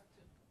the left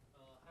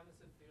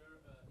hemisphere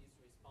is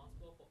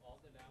responsible for all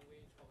the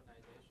language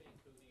organization,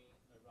 including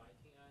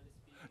writing and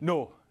speech?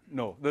 No,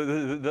 no.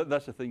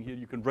 That's the thing here.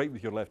 You can write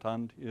with your left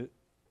hand. Yeah.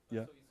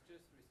 Yeah. So it's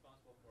just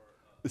responsible for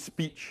The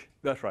speech.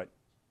 That's right. okay.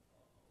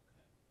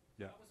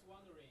 Yeah. I was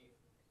wondering,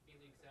 in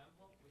the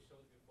example we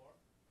showed before,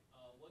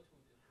 what would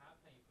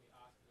happen if we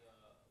ask the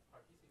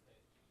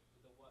participant,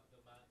 the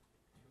man,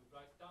 to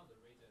write down the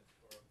reasons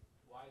for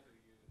why do you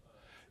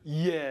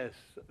Yes,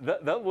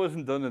 that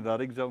wasn't done in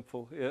that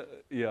example. Yeah,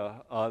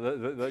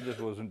 that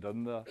just wasn't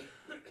done there.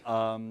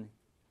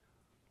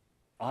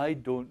 I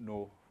don't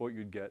know what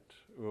you'd get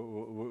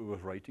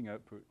with writing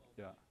output.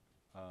 Yeah.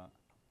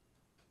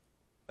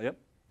 Yep. Do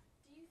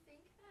you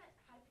think that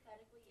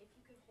hypothetically, if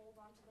you could hold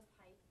onto the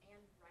pipe and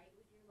write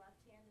with your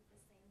left hand at the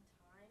same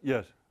time,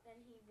 Yes. then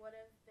he would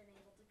have been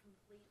able to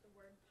complete the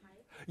word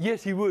pipe?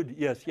 Yes, he would.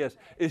 Yes, yes.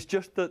 It's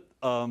just that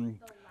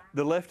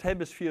the left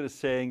hemisphere is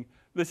saying,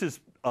 this is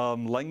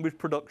language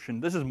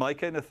production. This is my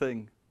kind of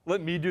thing.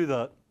 Let me do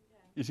that. Okay.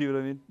 You see what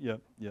I mean? Yeah,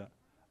 yeah.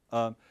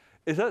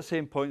 It's that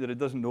same point that it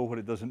doesn't know what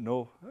it doesn't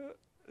know.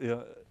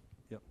 Yeah,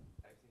 yeah.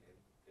 I've seen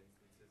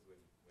instances when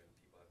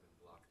people have been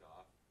blocked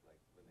off, like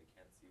when they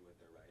can't see what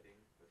they're writing,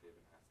 but they've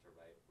been asked to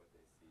write what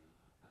they see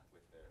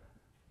with their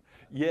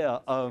Yeah,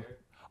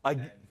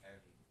 and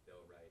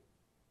they'll write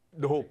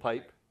the whole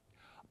pipe.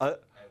 and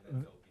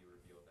then they'll be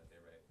revealed that they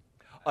write.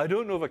 I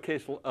don't know of a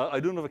case. I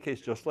don't know of a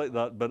case just like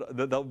that, but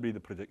that would be the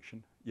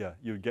prediction. Yeah,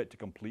 you would get to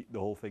complete the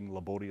whole thing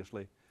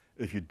laboriously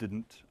if you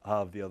didn't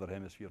have the other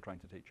hemisphere trying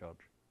to take charge.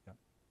 Yeah.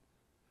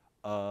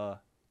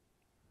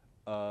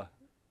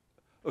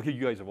 Okay,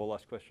 you guys have all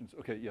asked questions.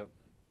 Okay, yeah. In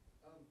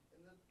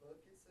the book,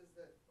 it says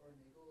that, or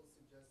Nagel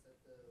suggests that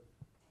the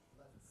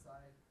left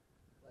side,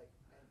 like,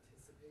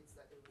 anticipates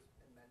that it was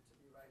meant to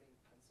be writing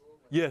pencil.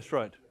 Like Yes,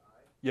 right.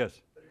 PI.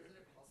 Yes. But isn't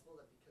it possible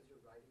that because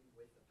you're writing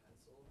with a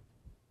pencil,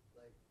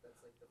 like,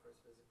 that's like the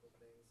first physical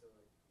thing, so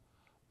like...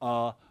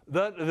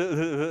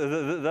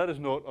 That is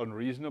not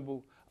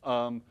unreasonable.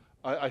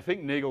 I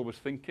think Nagel was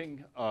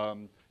thinking,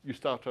 you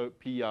start out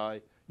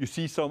PI, you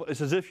see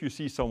it's as if you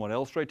see someone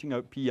else writing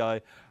out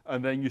PI,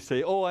 and then you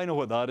say, oh, I know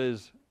what that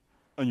is,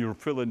 and you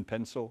fill in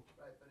pencil.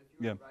 Right, but if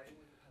you were writing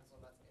with the pencil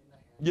that's in the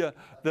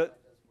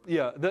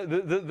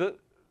hand,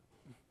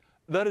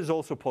 that is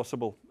also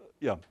possible.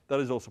 Yeah, that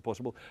is also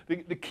possible.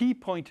 The key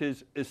point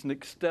is it's an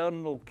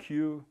external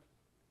cue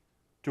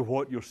to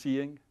what you're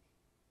seeing,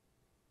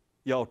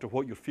 or to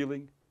what you're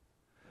feeling.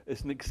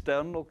 It's an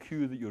external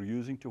cue that you're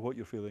using to what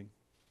you're feeling,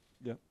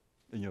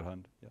 in your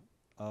hand. Yep.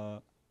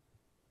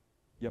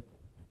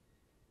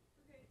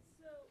 Okay,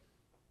 so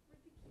with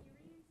the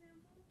keyring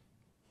example,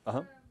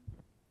 Uh-huh. that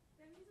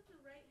means that the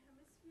right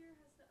hemisphere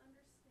has to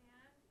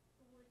understand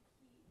the word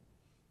key.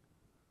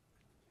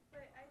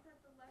 But I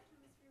thought the left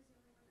hemisphere is the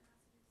only one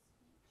that has to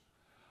do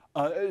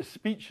speech.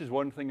 Speech is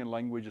one thing and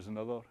language is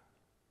another.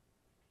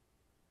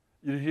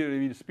 You hear what I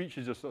mean? Speech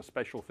is just a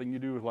special thing you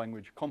do with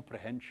language.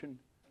 Comprehension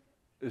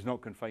is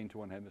not confined to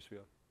one hemisphere.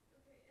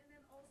 Okay, and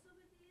then also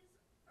with these,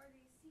 are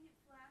they see it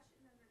flash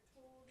and then they're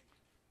told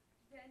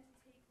then to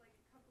take like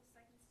a couple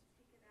seconds to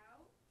pick it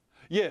out?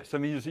 Yes, I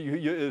mean,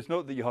 it's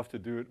not that you have to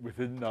do it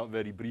within that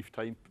very brief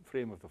time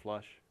frame of the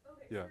flash.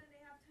 Okay, Yeah. so then they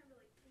have time to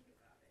like think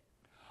about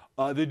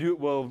it. They do it,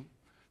 well,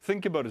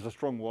 think about it is a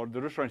strong word.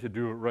 They're just trying to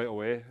do it right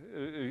away,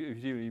 if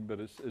you see what I mean, but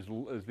it's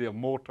they have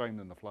more time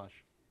than the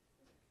flash.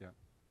 Yeah.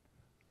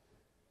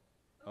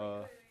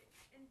 Okay, wait.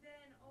 And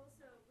then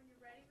also, when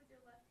you're writing with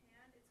your left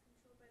hand, it's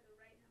controlled by the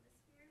right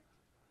hemisphere.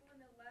 But when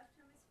the left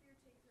hemisphere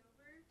takes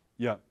over,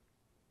 Yeah.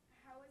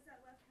 how is that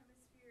left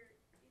hemisphere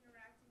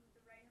interacting with the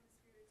right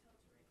hemisphere to tell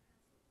it to write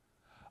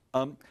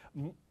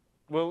pencil?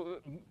 Well,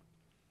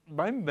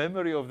 my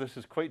memory of this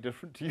is quite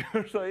different to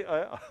yours.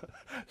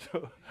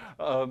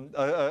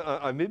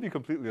 I may be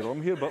completely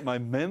wrong here, but my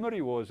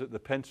memory was that the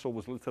pencil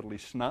was literally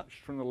snatched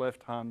from the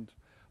left hand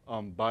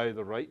by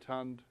the right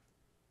hand,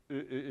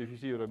 if you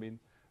see what I mean,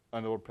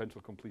 and the word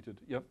pencil completed.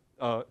 Yep.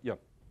 Yeah.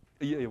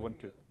 Yeah. One,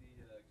 two.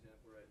 The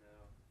example right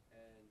now,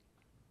 and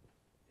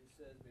it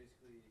says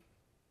basically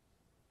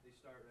they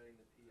start writing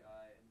the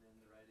PI, and then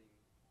the writing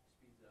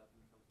speeds up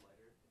and becomes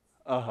lighter.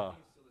 Uh-huh.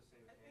 It's still the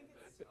same I hand, think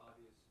but it's- it's an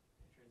obvious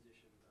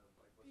transition of like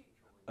what's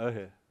controlling.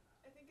 Okay.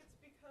 I think it's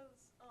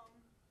because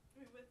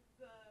with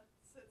the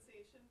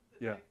sensation,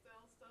 the Yeah.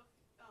 tactile stuff,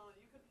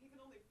 he can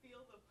only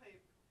feel the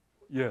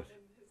Yes.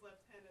 in his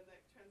left hand, and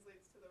that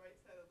translates to the right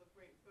side of the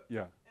brain. But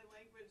Yeah. and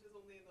language is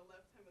only in the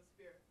left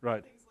hemisphere.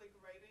 Right. Things like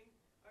writing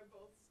are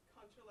both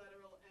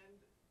contralateral and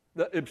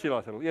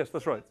Ipsilateral. Yes,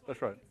 that's so right. why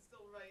That's right. You can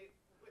still write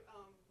with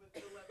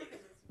the left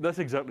hemisphere. That's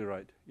exactly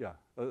right. Yeah.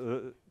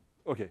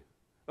 Okay.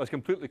 That's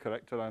completely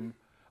correct. And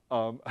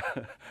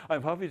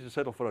I'm happy to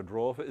settle for a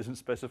draw if it isn't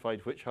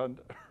specified which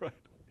hand. Right.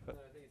 No,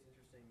 I think it's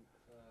interesting.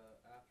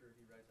 After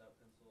he writes out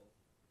pencil,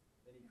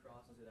 then he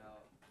crosses it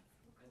out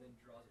and then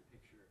draws a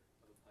picture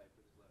of a pipe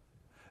with his left hand.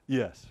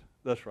 Yes,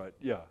 that's right.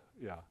 Yeah.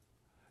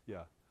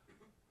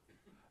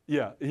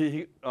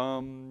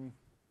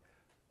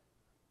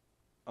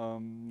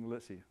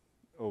 Let's see.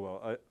 Oh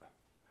well,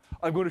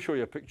 I'm going to show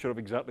you a picture of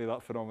exactly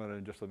that phenomenon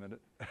in just a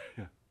minute.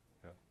 Yeah.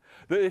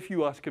 That if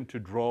you ask him to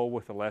draw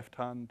with the left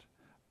hand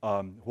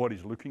what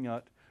he's looking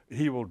at,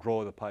 he will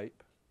draw the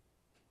pipe.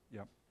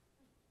 Yeah.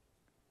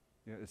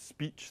 Yeah, it's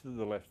speech that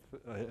the left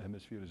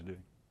hemisphere is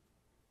doing.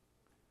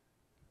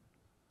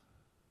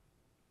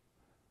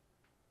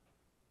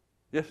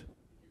 Yes? Do you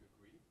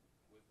agree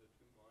with the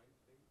two-mind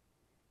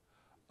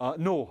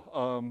thing?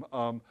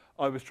 No,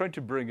 I was trying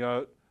to bring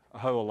out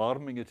how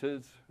alarming it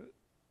is.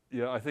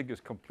 Yeah, I think it's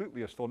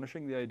completely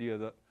astonishing, the idea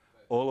that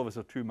all of us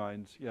are two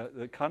minds. Yeah,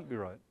 that can't be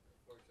right.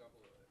 For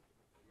example,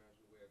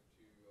 imagine we have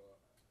two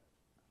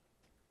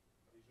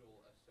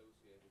visual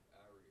associated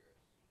areas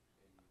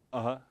in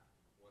Uh-huh.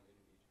 one in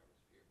each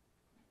hemisphere,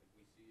 and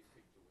we see a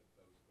picture with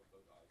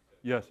both eyes. So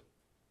Yes. the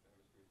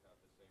hemispheres have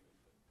the same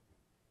input.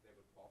 They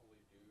would probably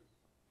do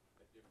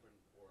a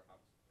different or have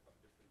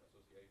different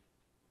association.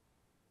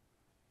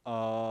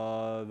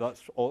 That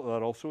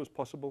also is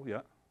possible,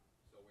 yeah.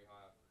 So we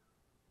have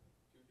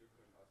two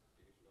different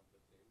associations of the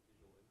same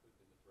visual input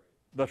in the brain,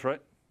 That's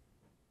right.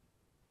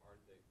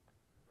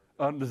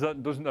 aren't they?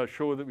 And doesn't that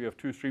show that we have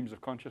two streams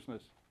of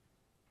consciousness?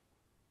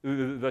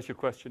 That's your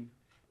question.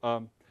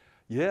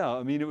 Yeah,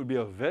 I mean, it would be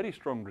a very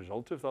strong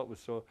result if that was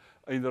so.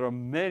 I mean, there are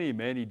many,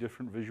 many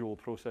different visual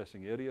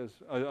processing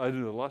areas. I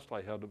don't know, the last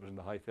I heard it was in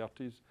the high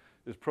 30s.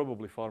 There's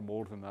probably far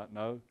more than that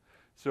now.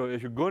 So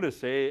if you're going to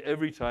say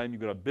every time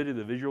you've got a bit of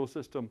the visual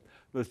system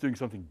that's doing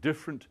something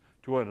different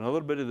to what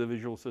another bit of the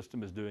visual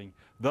system is doing,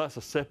 that's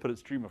a separate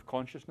stream of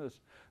consciousness.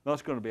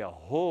 That's going to be a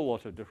whole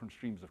lot of different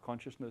streams of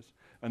consciousness.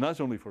 And that's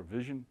only for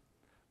vision.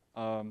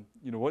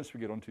 Once we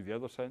get onto the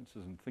other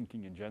senses and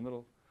thinking in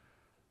general,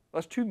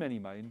 that's too many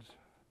minds.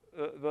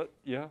 That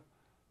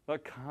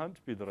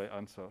can't be the right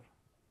answer.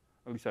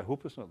 At least I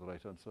hope it's not the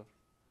right answer.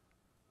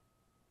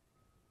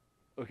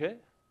 Okay?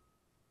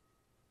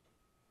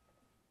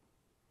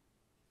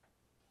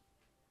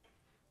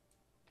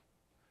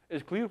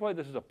 It's clear why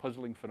this is a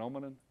puzzling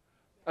phenomenon.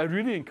 I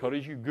really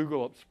encourage you,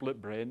 Google up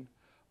split brain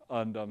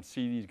and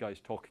see these guys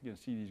talking and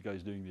see these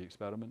guys doing the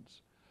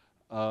experiments.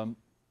 So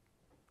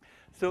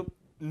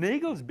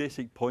Nagel's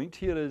basic point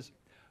here is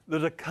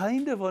there's a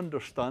kind of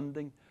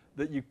understanding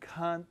that you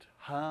can't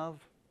have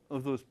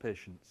of those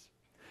patients.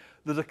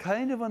 There's a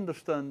kind of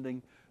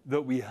understanding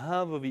that we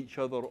have of each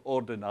other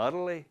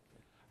ordinarily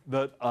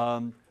that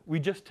we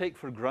just take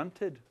for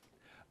granted.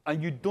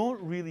 And you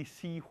don't really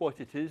see what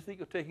it is that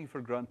you're taking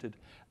for granted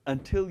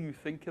until you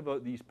think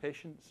about these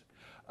patients.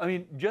 I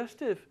mean,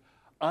 just if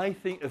I'm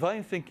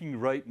thinking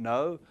right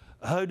now,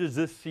 how does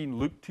this scene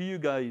look to you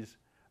guys?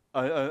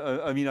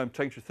 I mean, I'm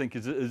trying to think,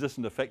 is this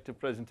an effective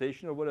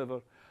presentation or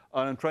whatever?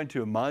 And I'm trying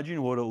to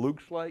imagine what it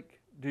looks like.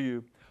 Do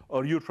you?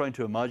 Or you're trying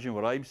to imagine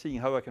what I'm seeing,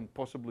 how I can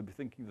possibly be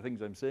thinking the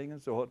things I'm saying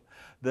and so on.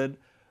 Then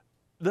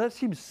that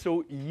seems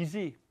so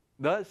easy.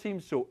 That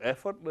seems so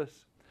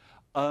effortless.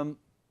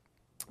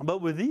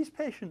 But with these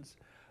patients,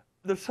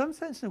 there's some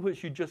sense in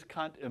which you just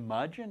can't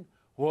imagine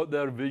what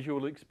their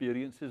visual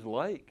experience is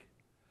like.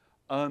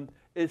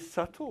 It's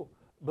subtle,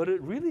 but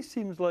it really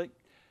seems like,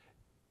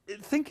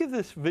 think of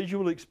this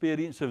visual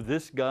experience of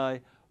this guy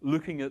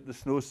looking at the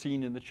snow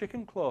scene in the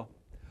chicken claw.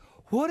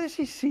 What is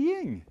he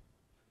seeing?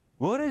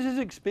 What is his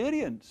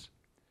experience?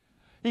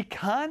 He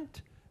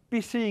can't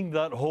be seeing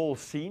that whole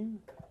scene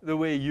the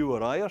way you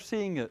or I are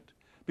seeing it,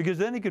 because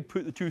then he could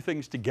put the two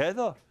things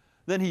together.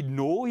 Then he'd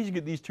know he's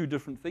got these two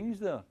different things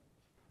there.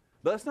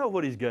 That's not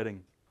what he's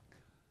getting.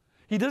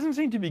 He doesn't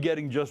seem to be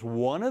getting just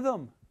one of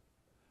them,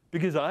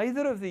 because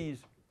either of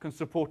these can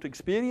support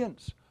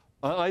experience.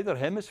 Either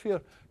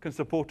hemisphere can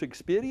support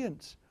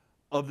experience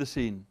of the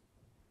scene.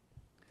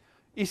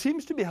 He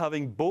seems to be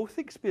having both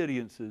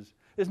experiences.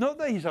 It's not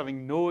that he's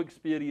having no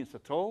experience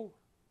at all.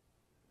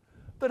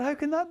 But how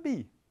can that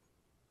be?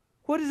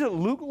 What does it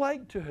look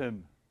like to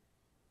him?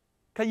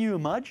 Can you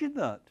imagine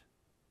that?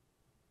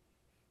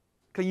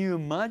 Can you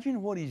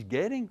imagine what he's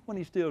getting when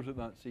he stares at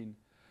that scene?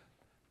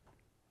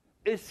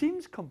 It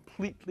seems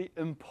completely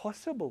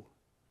impossible.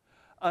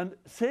 And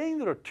saying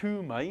there are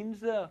two minds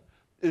there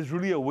is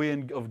really a way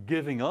of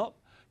giving up.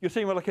 You're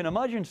saying, well, I can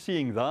imagine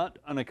seeing that,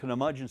 and I can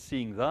imagine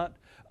seeing that,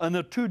 and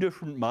they're two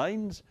different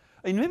minds.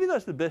 And maybe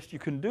that's the best you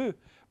can do.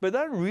 But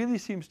that really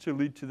seems to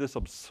lead to this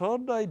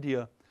absurd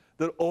idea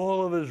that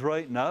all of us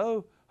right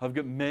now have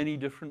got many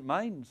different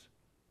minds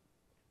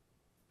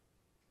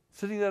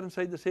sitting there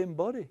inside the same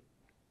body.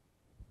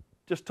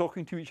 just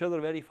talking to each other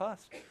very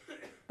fast.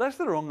 That's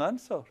the wrong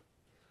answer.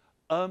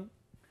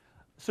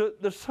 So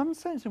there's some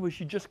sense in which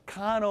he just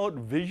cannot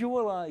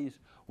visualize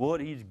what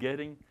he's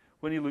getting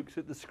when he looks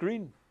at the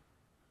screen.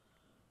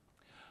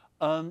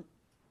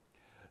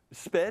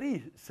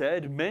 Sperry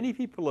said, many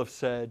people have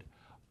said,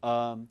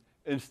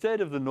 instead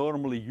of the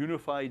normally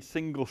unified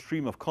single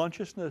stream of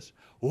consciousness,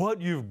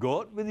 what you've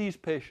got with these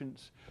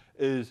patients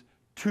is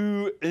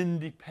two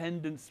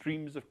independent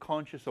streams of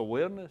conscious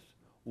awareness,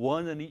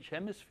 one in each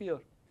hemisphere.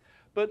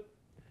 But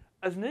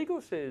as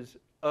Nagel says,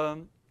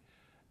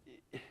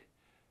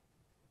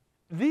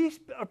 these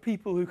are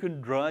people who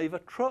can drive a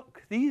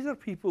truck. These are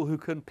people who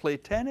can play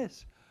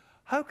tennis.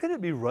 How can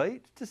it be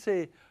right to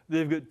say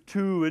they've got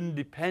two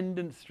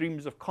independent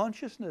streams of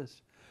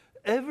consciousness?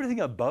 Everything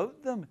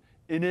about them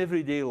in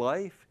everyday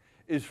life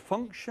is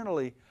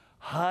functionally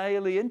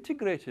highly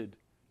integrated,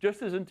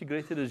 just as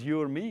integrated as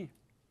you or me.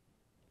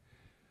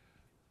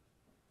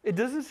 It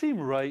doesn't seem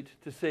right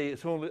to say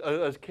it's only,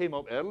 as came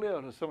up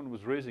earlier, as someone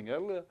was raising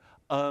earlier,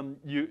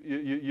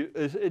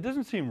 it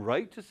doesn't seem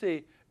right to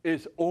say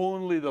it's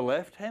only the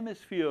left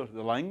hemisphere,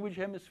 the language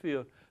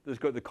hemisphere, that's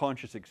got the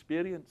conscious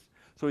experience.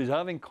 So he's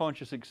having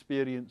conscious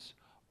experience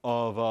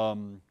of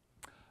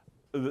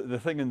the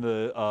thing in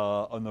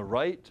on the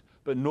right,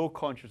 but no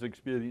conscious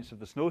experience of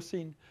the snow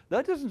scene.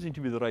 That doesn't seem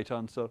to be the right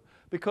answer,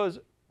 because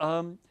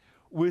if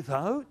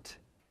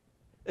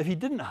he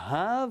didn't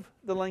have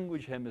the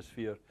language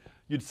hemisphere,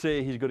 you'd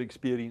say he's got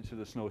experience of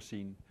the snow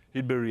scene.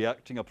 He'd be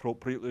reacting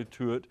appropriately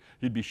to it.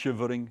 He'd be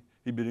shivering.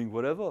 He'd be doing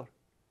whatever.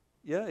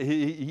 Yeah,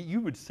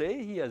 you would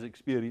say he has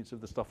experience of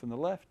the stuff on the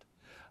left.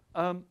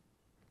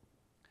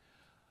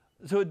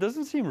 So it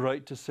doesn't seem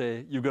right to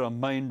say you've got a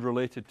mind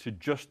related to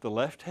just the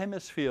left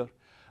hemisphere.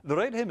 The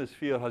right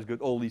hemisphere has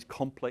got all these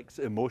complex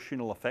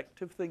emotional,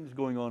 affective things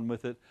going on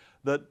with it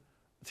that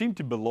seem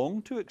to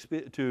belong to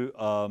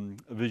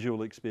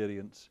visual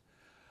experience.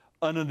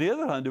 And on the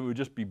other hand, it would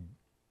just be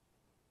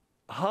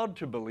hard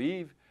to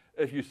believe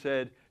if you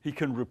said he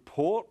can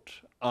report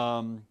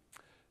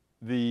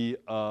the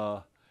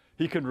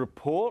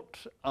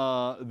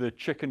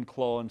chicken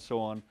claw and so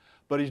on,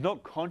 but he's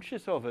not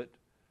conscious of it,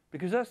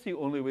 because that's the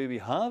only way we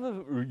have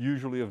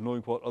usually of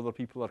knowing what other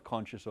people are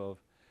conscious of,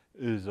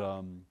 is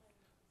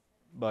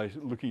by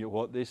looking at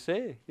what they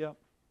say. Yeah.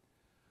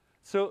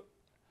 So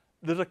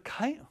there's a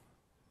kind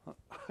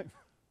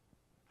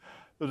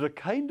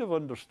of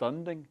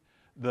understanding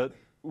that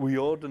we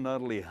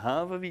ordinarily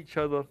have of each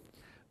other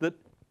that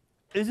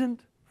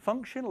isn't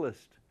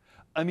functionalist.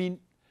 I mean,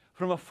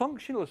 from a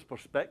functionalist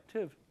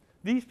perspective,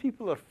 these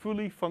people are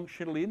fully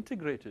functionally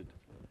integrated.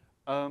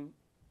 So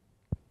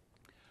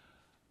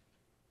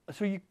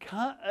you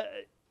can't,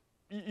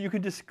 you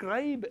can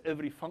describe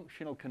every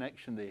functional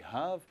connection they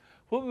have.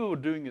 What we were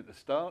doing at the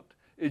start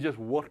is just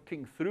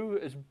working through.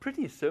 It's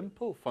pretty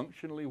simple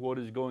functionally what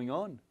is going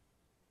on.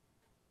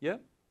 Yeah?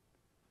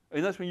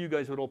 And that's when you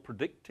guys were all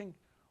predicting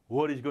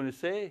what he's going to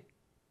say.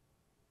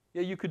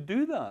 Yeah, you could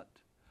do that.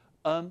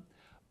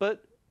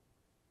 But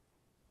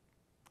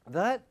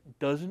that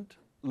doesn't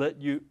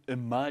let you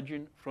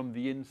imagine from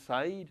the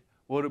inside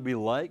what it would be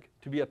like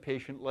to be a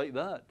patient like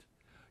that.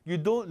 You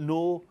don't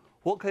know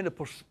what kind of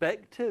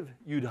perspective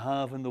you'd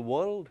have in the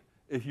world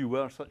if you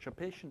were such a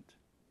patient.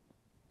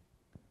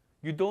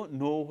 You don't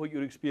know what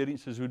your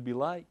experiences would be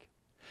like.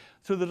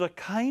 So there's a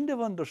kind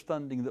of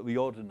understanding that we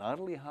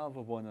ordinarily have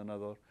of one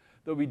another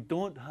that we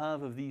don't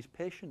have of these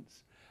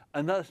patients.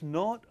 And that's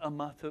not a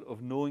matter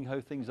of knowing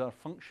how things are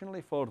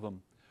functionally for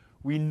them.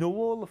 We know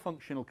all the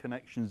functional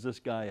connections this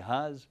guy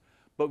has,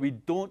 but we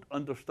don't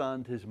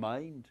understand his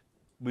mind.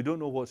 We don't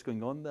know what's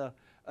going on there.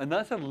 And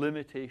that's a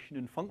limitation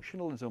in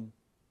functionalism.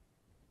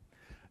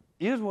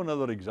 Here's one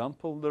other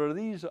example. There are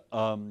these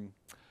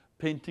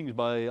paintings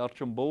by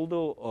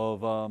Arcimboldo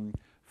of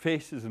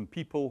faces and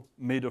people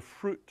made of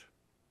fruit.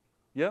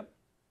 Yeah?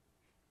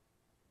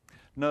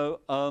 Now,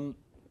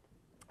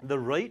 the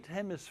right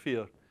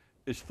hemisphere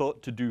is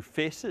thought to do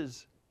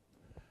faces.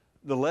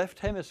 The left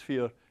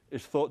hemisphere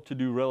is thought to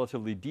do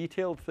relatively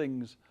detailed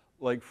things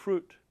like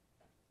fruit.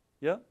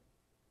 Yeah?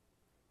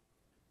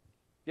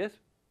 Yes?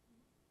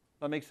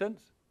 That makes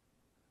sense?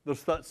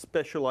 There's that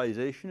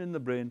specialization in the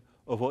brain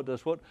of what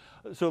does what.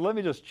 So let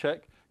me just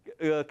check.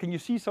 Can you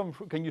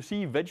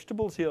see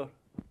vegetables here?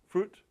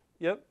 Fruit?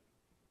 Yep.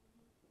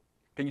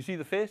 Can you see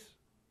the face?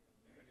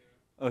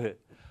 Okay.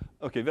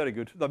 Okay, very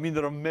good. I mean,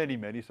 there are many,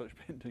 many such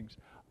paintings.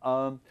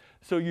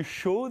 So you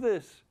show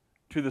this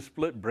to the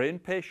split brain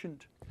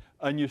patient,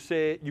 and you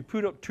say, you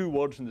put up two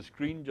words on the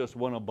screen, just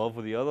one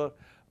above the other,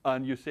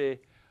 and you say,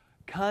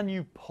 can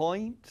you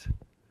point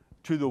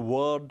to the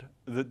word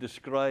that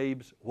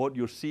describes what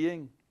you're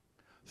seeing?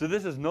 So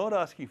this is not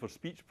asking for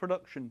speech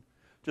production.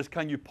 Just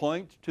can you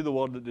point to the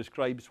word that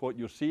describes what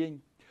you're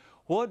seeing?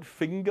 What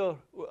finger,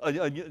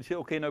 and you say,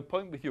 okay, now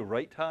point with your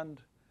right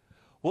hand.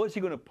 What's he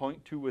going to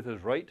point to with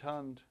his right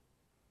hand?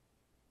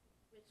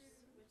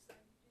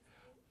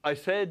 I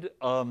said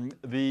let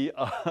me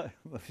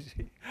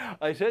see.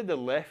 I said the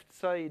left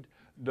side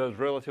does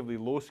relatively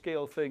low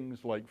scale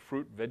things like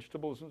fruit,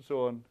 vegetables, and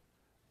so on.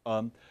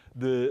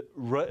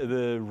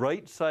 The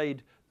right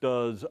side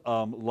does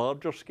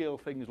larger scale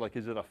things like,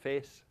 is it a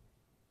face?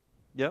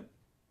 Yep.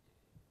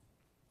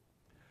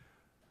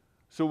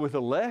 So with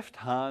the left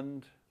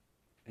hand,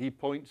 he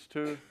points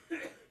to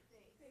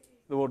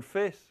the word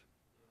face.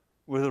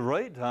 With the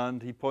right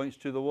hand, he points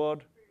to the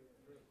word.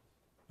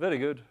 Very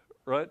good,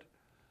 right?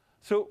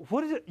 So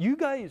what is it? You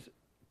guys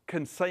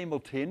can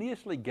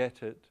simultaneously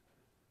get it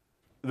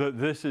that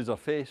this is a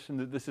face and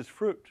that this is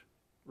fruit,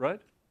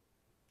 right?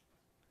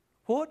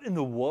 What in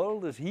the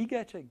world is he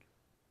getting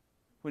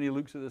when he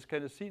looks at this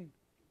kind of scene?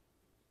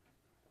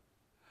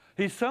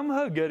 He's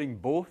somehow getting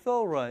both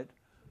all right,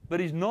 but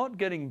he's not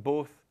getting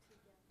both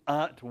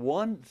at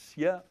once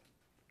yet.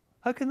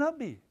 How can that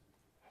be?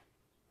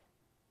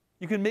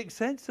 You can make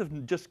sense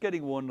of just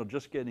getting one or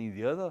just getting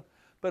the other,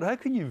 but how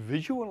can you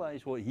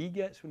visualize what he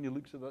gets when he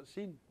looks at that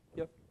scene?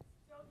 Yep.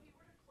 So if he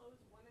were to close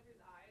one of his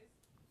eyes,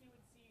 he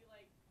would see he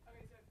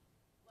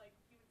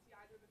would see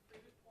either the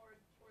fruit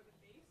or the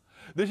face.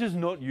 This is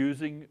not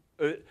using,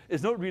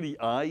 it's not really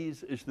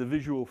eyes, it's the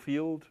visual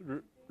field,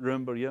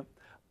 remember, yeah?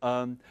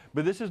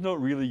 But this is not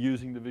really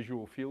using the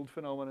visual field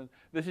phenomenon.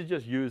 This is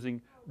just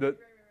using the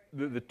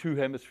two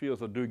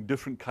hemispheres are doing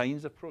different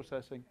kinds of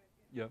processing.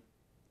 Yeah.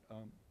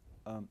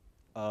 Yeah.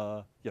 If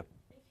he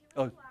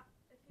Oh, was,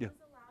 yeah.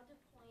 was allowed to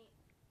point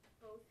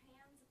both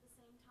hands at the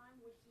same time,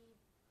 would he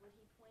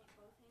point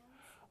both hands?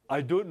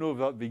 I don't know if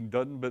that's being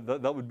done, but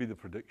that would be the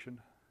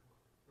prediction.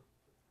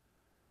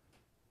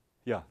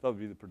 Yeah, that would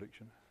be the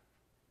prediction.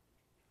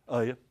 Yeah.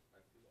 I feel like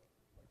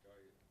I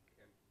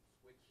can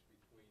switch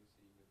between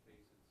seeing the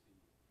face and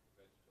seeing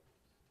vegetables.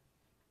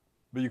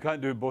 But you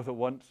can't do it both at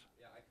once.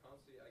 Yeah, I can't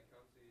see a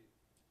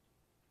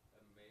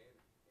man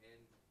and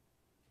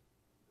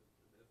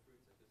the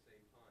fruits at the same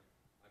time.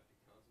 I have to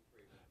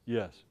concentrate on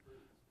Yes. the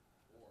fruits,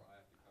 or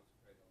I have to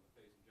concentrate on the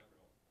face in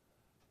general.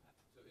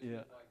 So is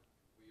Yeah. it like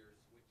we are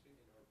switching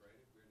in our brain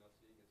if we're not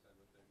seeing it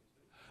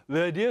simultaneously?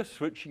 The idea of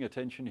switching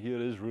attention here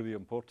is really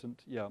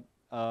important. Yeah.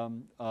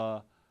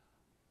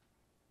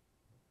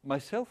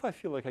 Myself, I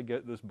feel like I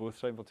get this both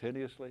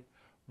simultaneously,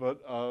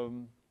 but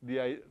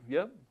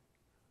yeah.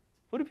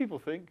 What do people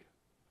think?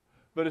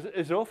 But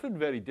it's often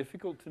very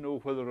difficult to know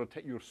whether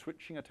you're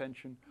switching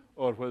attention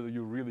or whether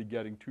you're really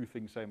getting two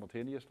things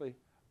simultaneously.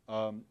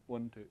 One, two. Well,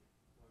 I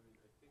mean,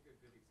 I think a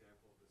good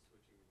example of the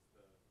switching is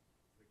the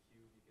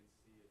cube. You can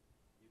see it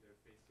either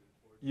facing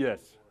towards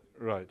Yes, you or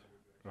in right, the other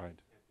direction. right.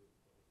 You can't do it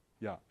both.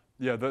 Yeah,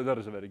 yeah, that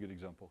is a very good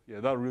example. Yeah,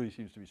 that really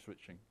seems to be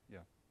switching.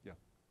 Yeah, yeah.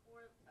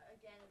 Or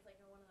again, it's like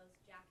one of those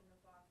Jack in the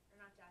Box, or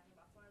not Jack in the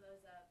Box, one of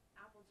those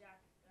Applejack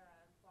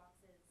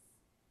boxes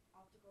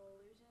optical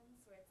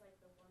illusions, where it's like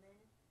the woman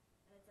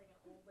and it's like an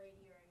old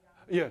lady or a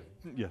young Yeah,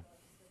 lady. yeah.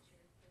 Switch your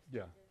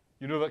Yeah. perspective.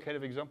 You know that kind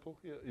of example?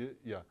 Yeah,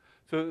 yeah.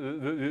 So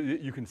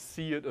you can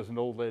see it as an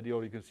old lady,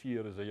 or you can see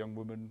it as a young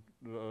woman.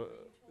 You totally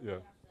Yeah.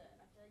 have to, I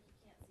feel like you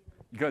can't see them.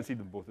 You can't see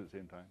them both at the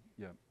same time.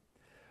 Yeah.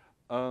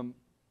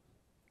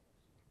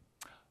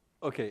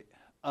 Okay.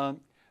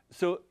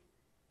 So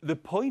the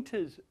point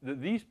is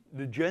that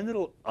the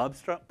general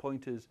abstract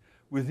point is,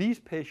 with these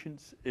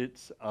patients,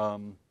 it's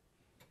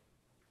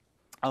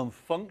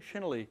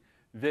functionally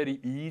very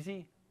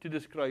easy to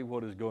describe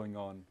what is going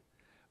on.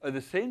 At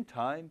the same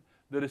time,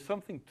 there is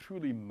something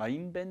truly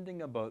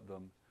mind-bending about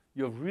them.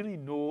 You have really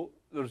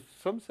there's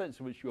some sense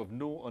in which you have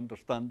no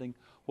understanding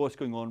what's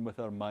going on with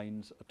our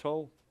minds at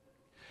all.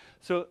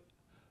 So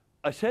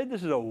I said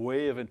this is a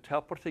way of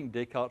interpreting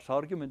Descartes'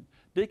 argument.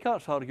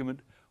 Descartes'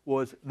 argument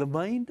was the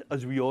mind,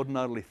 as we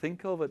ordinarily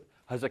think of it,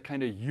 has a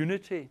kind of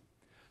unity.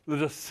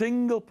 There's a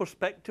single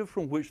perspective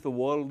from which the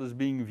world is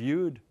being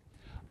viewed.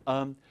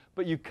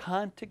 But you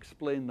can't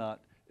explain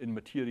that in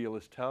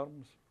materialist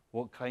terms,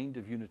 what kind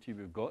of unity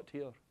we've got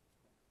here.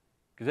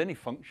 Because any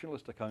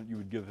functionalist account you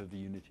would give of the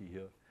unity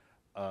here,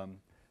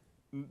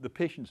 the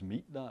patients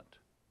meet that.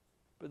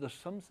 But there's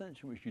some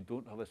sense in which you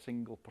don't have a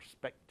single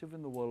perspective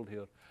in the world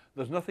here.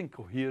 There's nothing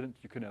coherent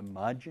you can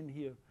imagine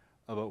here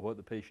about what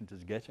the patient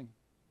is getting.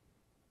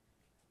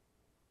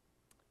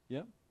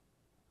 Yeah?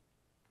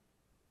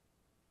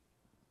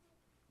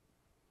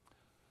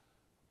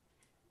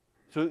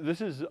 So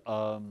this is the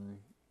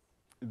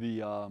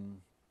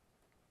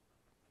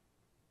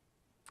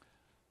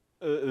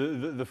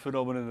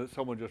phenomenon that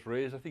someone just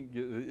raised. I think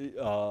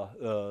the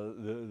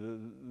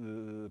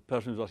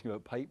person who's asking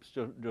about pipes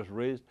just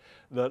raised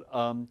that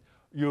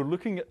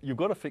you've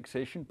got a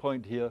fixation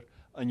point here,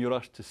 and you're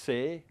asked to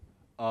say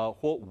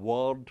what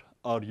word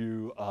are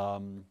you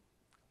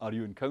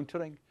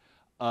encountering,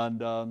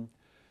 and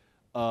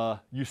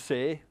you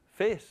say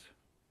face,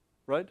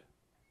 right?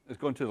 It's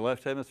going to the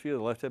left hemisphere.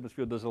 The left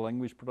hemisphere does the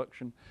language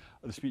production,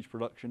 the speech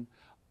production,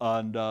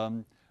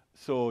 and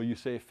so you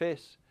say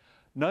face.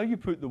 Now you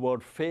put the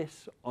word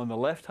face on the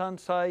left-hand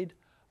side,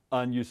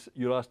 and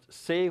you're asked,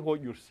 say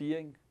what you're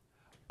seeing.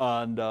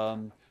 And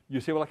you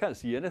say, well, I can't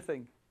see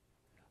anything.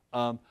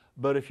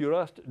 But if you're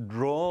asked,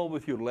 draw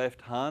with your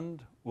left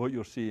hand what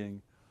you're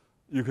seeing,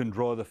 you can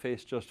draw the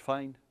face just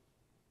fine.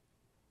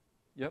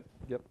 Yep,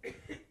 yep. Wait,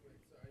 so are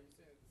you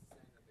saying that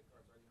Descartes'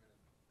 argument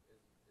is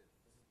this is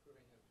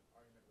proving his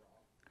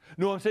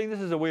No, I'm saying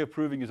this is a way of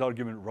proving his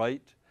argument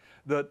right,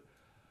 that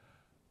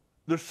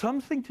there's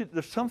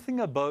something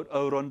about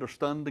our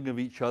understanding of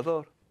each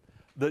other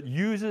that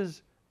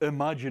uses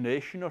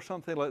imagination or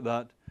something like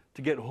that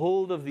to get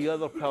hold of the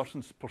other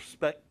person's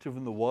perspective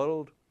in the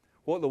world,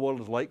 what the world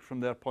is like from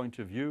their point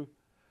of view,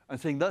 and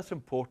saying that's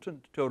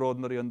important to our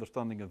ordinary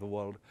understanding of the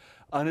world.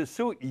 And it's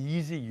so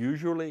easy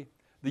usually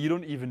that you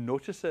don't even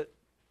notice it.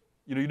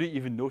 You know, you don't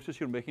even notice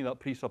you're making that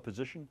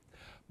presupposition.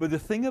 But the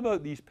thing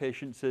about these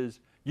patients is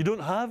you don't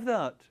have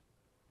that.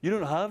 You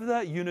don't have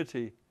that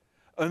unity.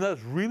 And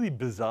that's really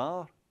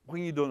bizarre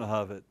when you don't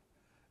have it.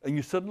 And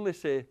you suddenly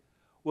say,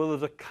 well,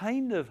 there's a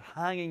kind of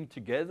hanging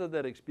together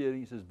that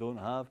experiences don't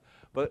have,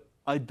 but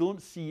I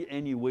don't see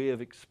any way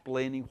of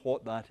explaining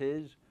what that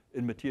is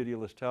in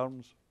materialist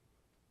terms.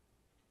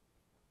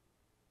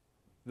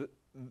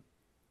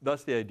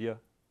 That's the idea.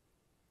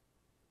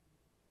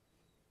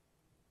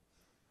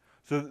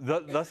 So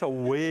that's a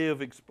way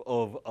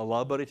of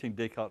elaborating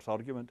Descartes'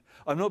 argument.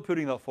 I'm not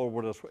putting that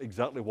forward as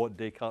exactly what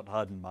Descartes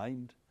had in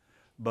mind,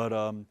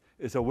 but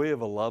it's a way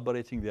of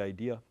elaborating the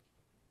idea.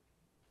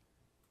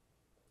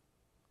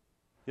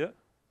 Yeah?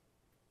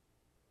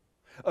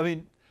 I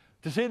mean,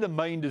 to say the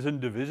mind is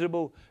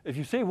indivisible, if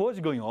you say what's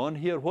going on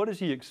here, what is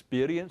he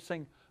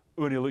experiencing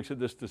when he looks at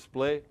this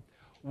display?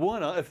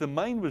 One, if the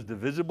mind was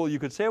divisible, you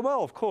could say,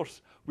 well, of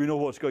course, we know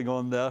what's going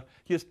on there.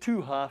 He has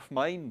two half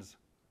minds.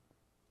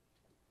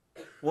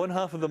 One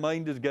half of the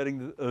mind is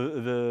getting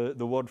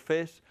the word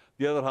face.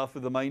 The other half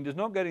of the mind is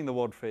not getting the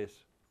word face.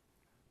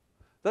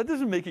 That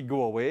doesn't make it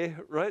go away,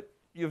 right?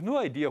 You have no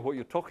idea what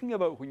you're talking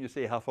about when you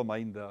say half a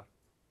mind there.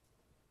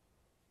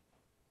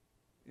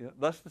 Yeah,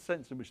 that's the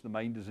sense in which the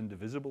mind is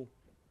indivisible.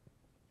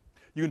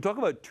 You can talk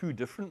about two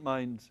different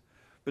minds,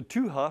 but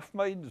two half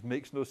minds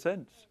makes no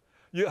sense.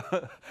 Yeah,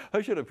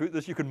 how should I put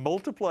this? You can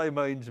multiply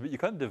minds, but you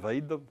can't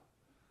divide them.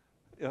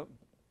 Yeah.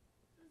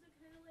 So is it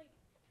kind of like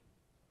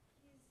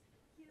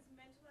he has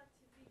mental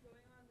activity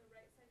going on the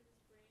right side of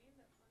his brain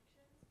that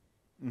functions,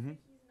 Mm-hmm.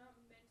 but he's not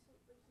mental,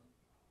 like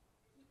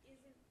he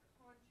isn't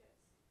conscious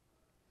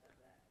of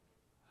that.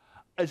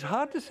 It's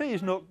hard to say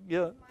he's not,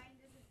 yeah. His mind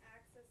isn't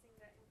accessing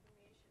that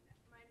information.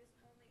 Mind is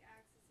only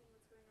accessing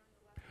what's going on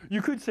the left.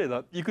 You could say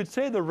that. You could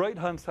say the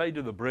right-hand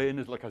side of the brain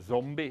is like a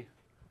zombie.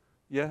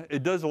 Yeah,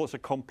 it does lots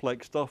of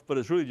complex stuff, but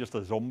it's really just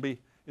a zombie.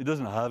 It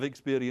doesn't have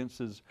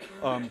experiences.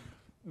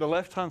 The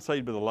left-hand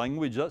side with the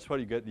language, that's where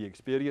you get the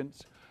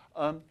experience.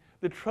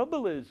 The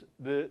trouble is,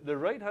 the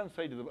right-hand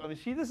side of the, I mean,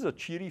 see, this is a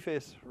cheery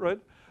face, right?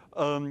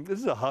 This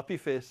is a happy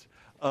face.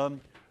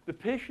 The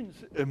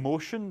patient's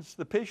emotions,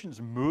 the patient's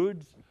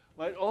moods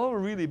might all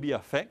really be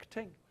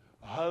affecting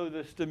how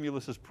the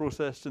stimulus is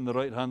processed in the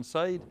right-hand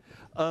side.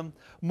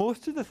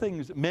 Most of the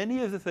things,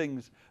 many of the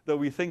things that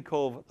we think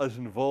of as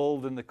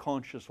involved in the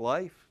conscious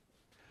life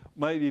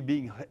might be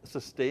being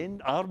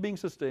sustained, are being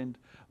sustained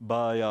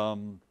by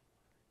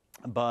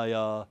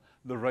the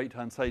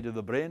right-hand side of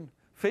the brain.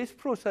 Face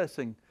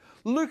processing,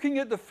 looking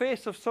at the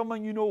face of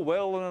someone you know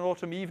well on an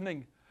autumn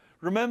evening,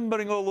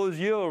 remembering all those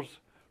years,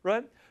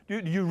 right?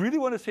 Do you really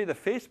want to say the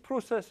face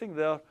processing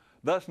there,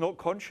 that's not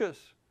conscious?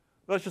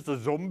 That's just a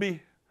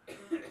zombie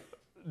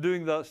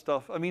doing that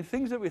stuff. I mean,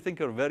 things that we think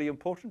are very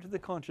important to the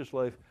conscious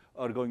life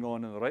are going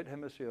on in the right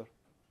hemisphere.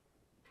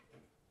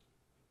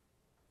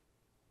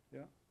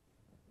 Yeah.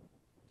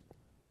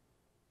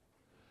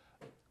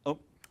 Oh,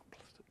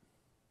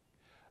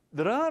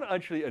 there are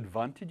actually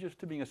advantages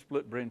to being a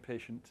split brain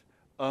patient.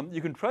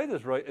 You can try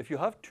this right. If you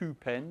have two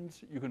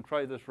pens, you can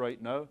try this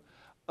right now.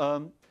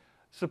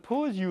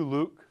 Suppose you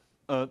look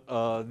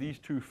at these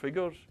two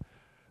figures,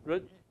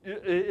 right?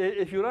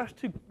 If you're asked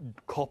to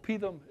copy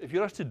them, if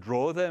you're asked to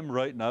draw them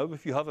right now,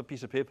 if you have a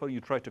piece of paper and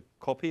you try to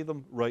copy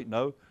them right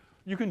now,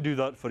 you can do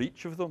that for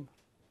each of them.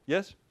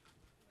 Yes?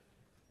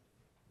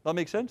 That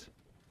makes sense?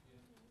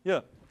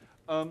 Yeah.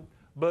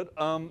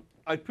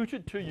 I put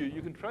it to you,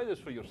 you can try this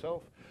for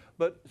yourself,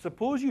 but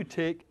suppose you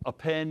take a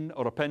pen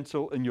or a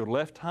pencil in your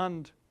left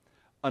hand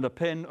and a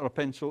pen or a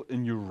pencil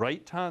in your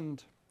right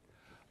hand,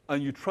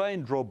 and you try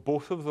and draw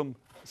both of them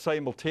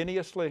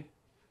simultaneously.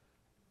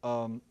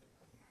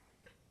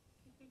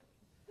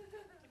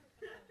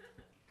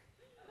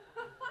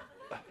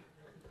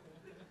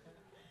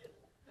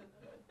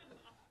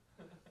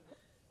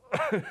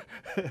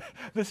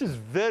 This is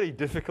very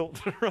difficult,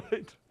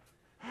 right?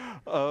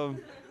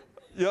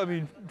 Yeah, I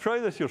mean, try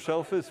this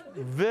yourself. It's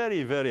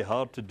very, very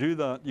hard to do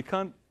that. You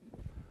can't,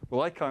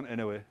 well, I can't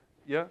anyway,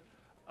 yeah?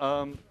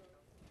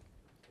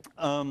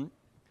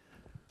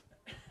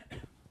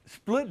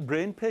 Split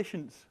brain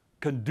patients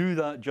can do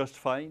that just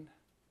fine.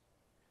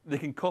 They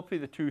can copy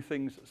the two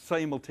things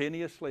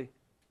simultaneously.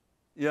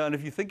 Yeah, and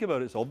if you think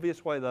about it, it's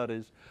obvious why that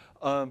is.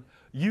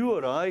 You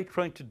or I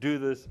trying to do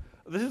this,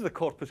 this is the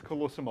corpus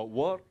callosum at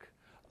work.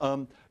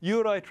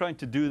 You or I trying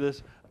to do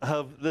this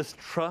have this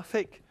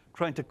traffic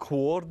trying to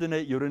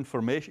coordinate your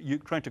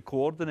information, trying to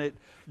coordinate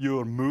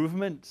your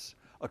movements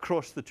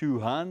across the two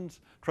hands,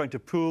 trying to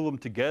pull them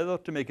together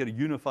to make it a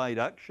unified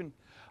action.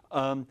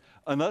 And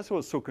that's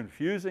what's so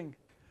confusing.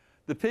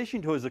 The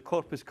patient who has a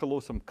corpus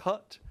callosum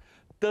cut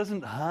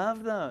doesn't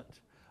have that.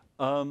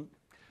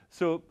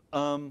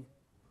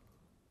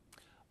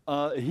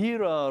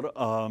 Here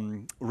are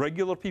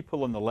regular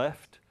people on the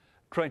left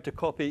trying to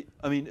copy.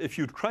 I mean, if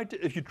you try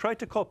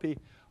to copy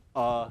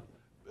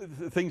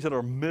things that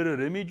are mirror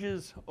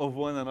images of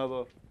one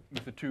another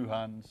with the two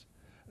hands,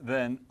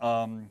 then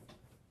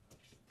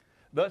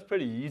that's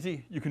pretty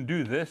easy. You can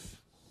do this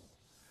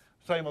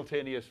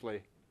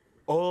simultaneously.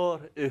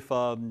 Or if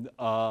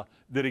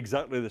they're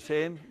exactly the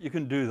same, you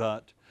can do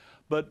that.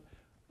 But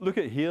look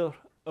at here.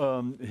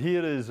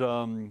 Here is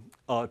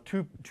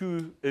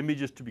two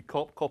images to be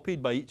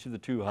copied by each of the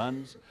two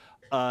hands.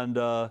 And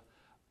a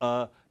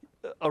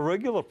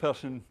regular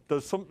person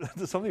does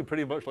something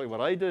pretty much like what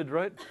I did,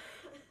 right?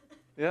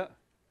 Yeah.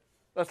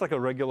 That's like a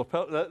regular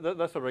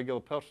that's a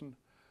regular person.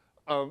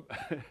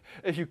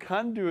 If you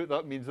can do it,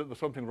 that means that there's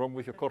something wrong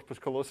with your corpus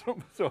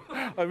callosum. So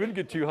I wouldn't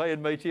get too high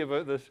and mighty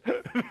about this.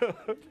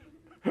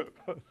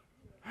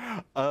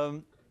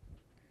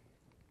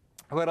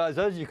 Whereas,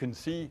 as you can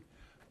see,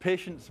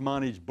 patients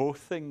manage both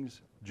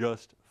things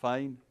just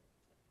fine.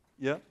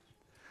 Yeah.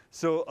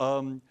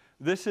 So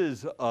this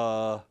is it's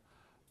not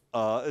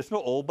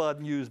all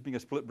bad news being a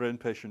split brain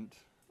patient.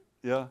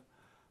 Yeah.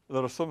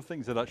 There are some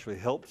things that actually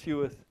helps you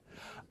with,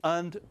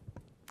 and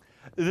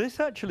this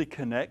actually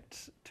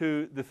connects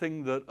to the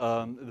thing that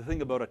the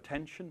thing about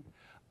attention.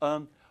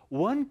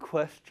 One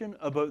question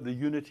about the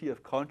unity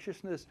of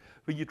consciousness,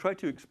 when you try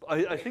to,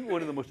 I think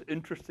one of the most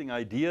interesting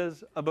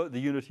ideas about the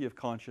unity of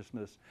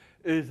consciousness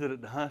is that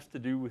it has to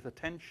do with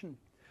attention,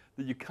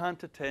 that you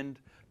can't attend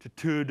to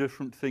two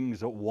different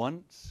things at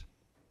once.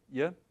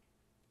 Yeah?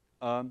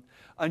 And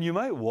you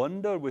might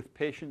wonder with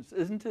patients,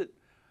 isn't it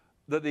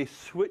that they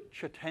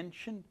switch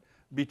attention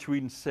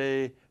between,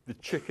 say, the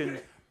chicken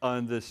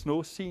and the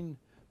snow scene?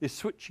 They're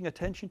switching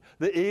attention.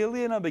 The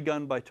alien I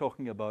began by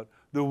talking about,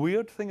 the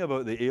weird thing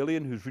about the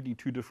alien who's reading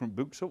two different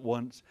books at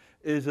once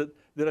is that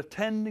they're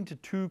attending to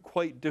two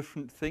quite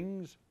different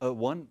things at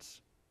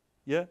once.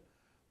 Yeah?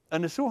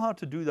 And it's so hard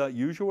to do that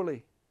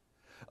usually.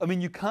 I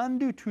mean, you can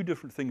do two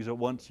different things at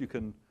once. You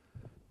can,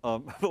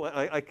 well,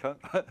 I can't,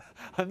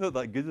 I'm not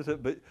that good at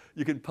it, but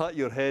you can pat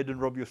your head and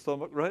rub your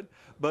stomach, right?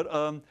 But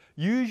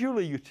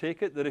usually you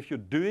take it that if you're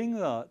doing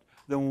that,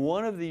 then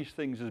one of these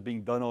things is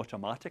being done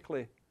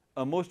automatically.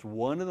 And most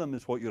one of them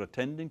is what you're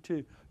attending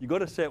to. You've got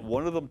to set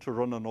one of them to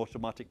run an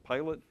automatic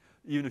pilot,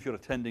 even if you're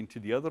attending to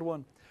the other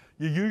one.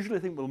 You usually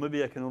think, well,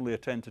 maybe I can only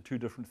attend to two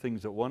different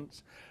things at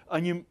once.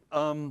 And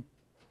Tim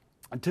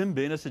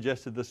Bainer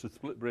suggested this with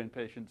split brain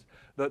patients,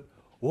 that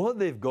what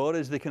they've got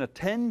is they can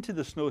attend to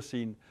the snow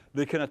scene,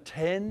 they can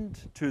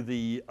attend to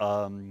the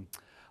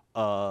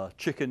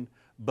chicken,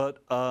 but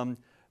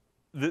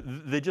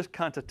they just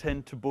can't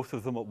attend to both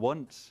of them at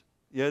once.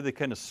 Yeah, they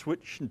kind of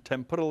switch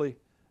temporarily.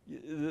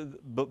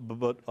 But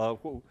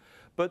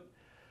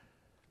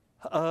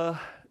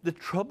the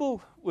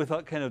trouble with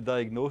that kind of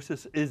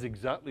diagnosis is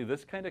exactly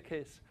this kind of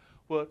case,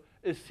 where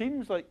it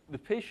seems like the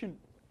patient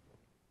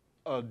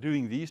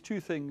doing these two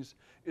things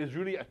is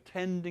really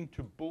attending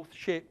to both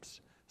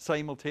shapes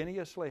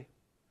simultaneously.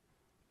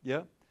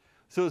 Yeah,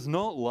 so it's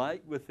not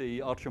like with the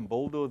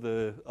Archamboldo,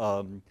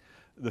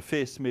 the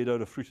face made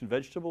out of fruit and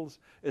vegetables.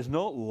 It's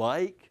not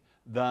like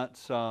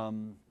that's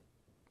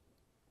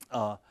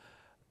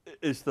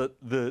is that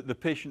the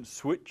patient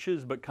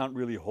switches but can't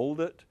really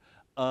hold it.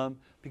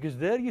 Because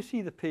there you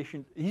see the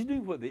patient, he's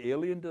doing what the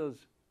alien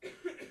does.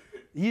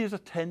 He is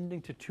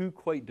attending to two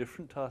quite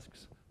different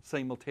tasks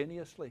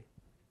simultaneously.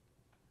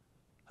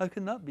 How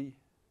can that be?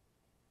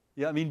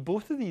 Yeah, I mean,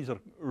 both of these are,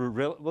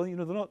 well, you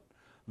know, they're not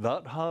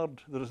that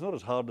hard. They're not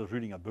as hard as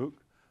reading a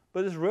book,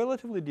 but it's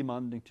relatively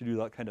demanding to do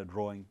that kind of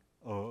drawing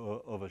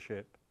of a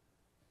shape.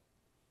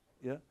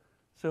 Yeah?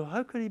 So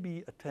how could he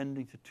be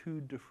attending to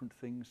two different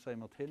things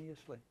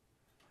simultaneously?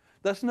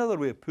 That's another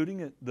way of putting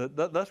it.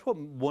 That's what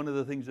one of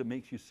the things that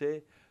makes you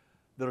say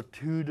there are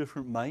two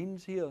different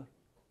minds here.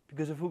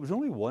 Because if it was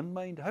only one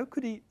mind, how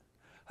could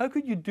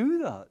you do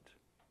that?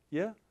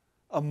 Yeah?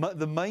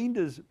 The mind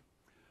is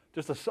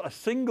just a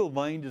single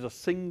mind is a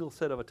single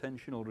set of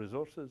attentional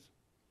resources.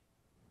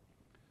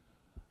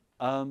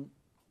 Now,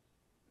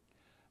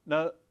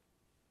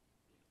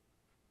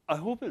 I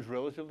hope it's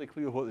relatively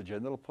clear what the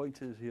general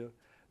point is here,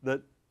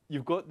 that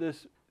you've got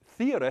this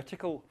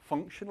theoretical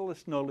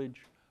functionalist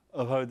knowledge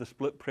of how the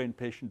split brain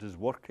patient is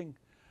working.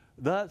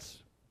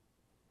 That's,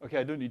 okay,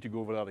 I don't need to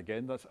go over that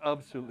again. That's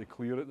absolutely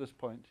clear at this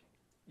point.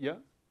 Yeah?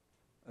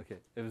 Okay,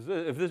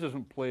 if this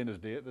isn't plain as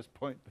day at this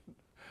point,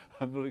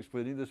 I'm not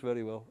explaining this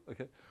very well.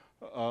 Okay,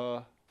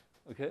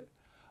 okay.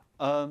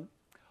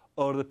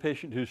 Or the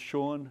patient who's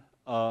shown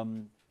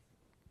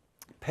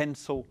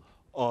pencil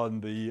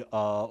on the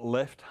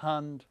left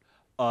hand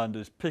and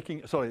is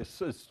picking, sorry,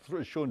 it's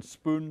shown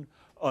spoon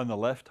on the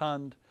left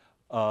hand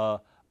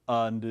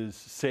and is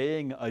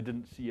saying, I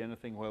didn't see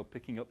anything while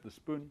picking up the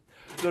spoon.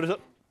 There is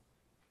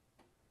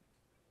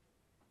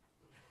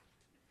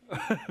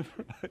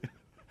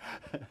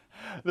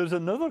there's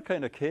another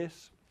kind of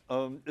case,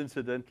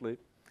 incidentally,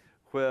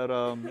 where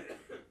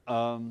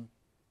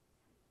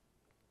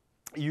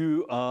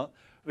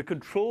the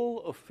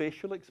control of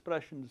facial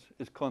expressions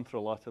is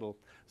contralateral.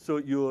 So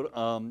your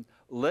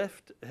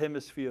left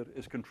hemisphere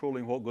is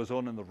controlling what goes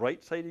on the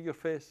right side of your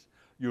face.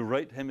 Your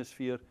right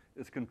hemisphere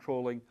is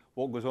controlling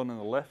what goes on the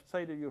left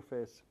side of your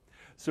face.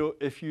 So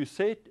if you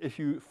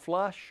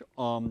flash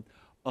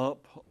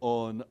up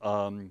on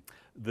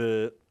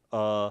the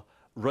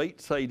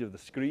right side of the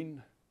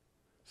screen,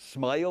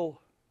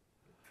 smile,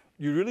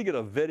 you really get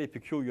a very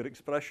peculiar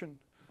expression,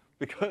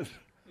 because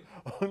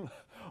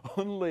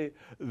only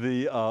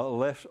the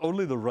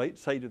right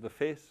side of the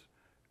face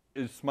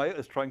is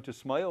trying to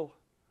smile.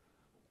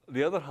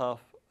 The other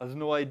half has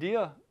no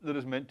idea that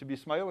it's meant to be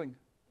smiling.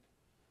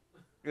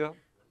 Yeah.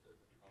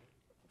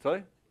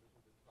 Sorry?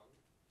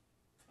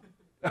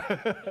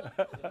 I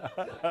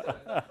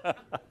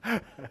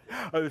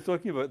was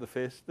talking about the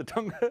face. The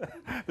tongue,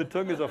 the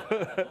tongue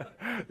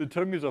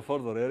is a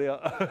further area,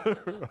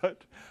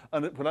 right?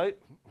 And when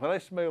I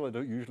smile, I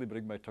don't usually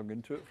bring my tongue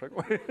into it,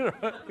 frankly.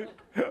 Right?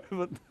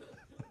 But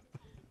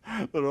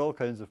there are all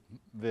kinds of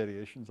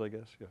variations, I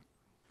guess.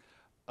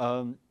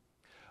 Yeah.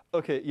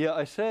 Okay. Yeah,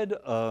 I said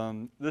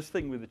this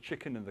thing with the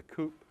chicken and the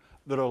coop.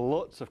 There are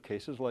lots of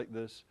cases like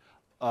this.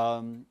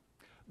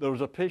 There was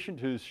a patient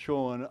who's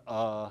shown.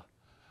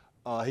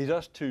 He's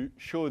asked to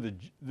show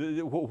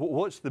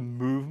what's the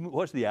movement,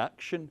 what's the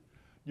action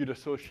you'd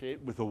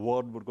associate with the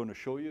word we're going to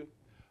show you.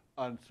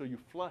 And so you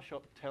flash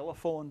up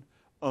telephone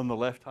on the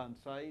left-hand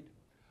side.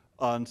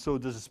 And so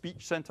does the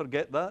speech center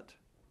get that?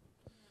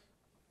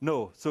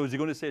 No. So is he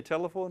going to say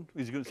telephone?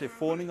 Is he going to say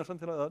phoning or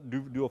something like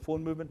that? Do a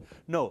phone movement?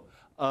 No.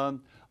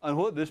 And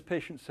what this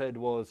patient said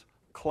was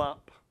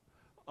clap.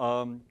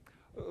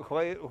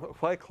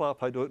 Why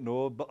clap, I don't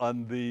know.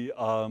 And the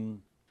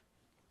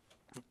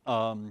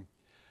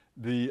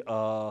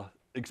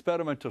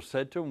experimenter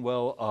said to him,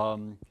 well,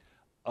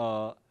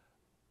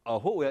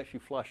 what we actually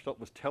flashed up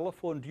was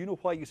telephone. Do you know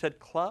why you said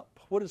clap?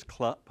 What does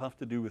clap have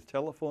to do with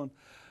telephone?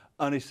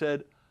 And he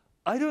said,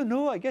 I don't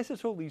know. I guess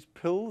it's all these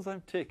pills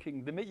I'm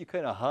taking. They make you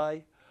kind of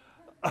high.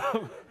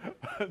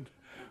 And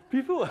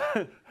people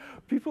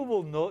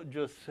will not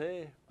just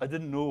say, I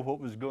didn't know what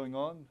was going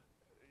on.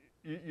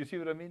 You see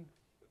what I mean?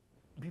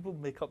 People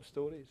make up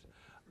stories.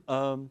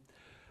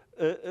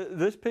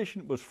 This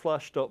patient was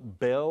flashed up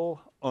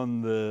bell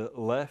on the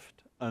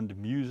left and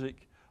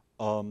music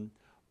on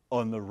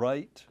the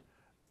right,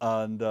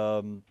 and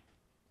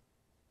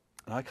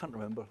I can't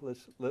remember.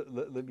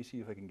 Let me see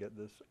if I can get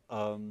this.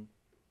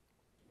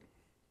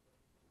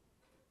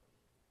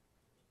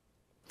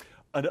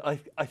 And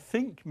I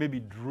think maybe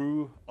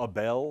drew a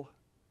bell,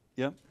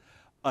 yeah.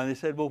 And they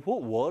said, well,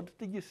 what word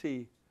did you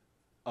see?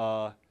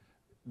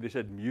 They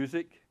said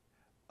music.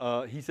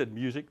 He said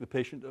music. The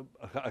patient,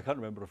 I can't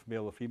remember if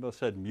male or female,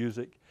 said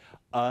music.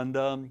 And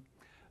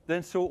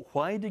then, so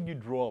why did you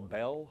draw a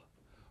bell?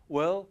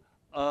 Well,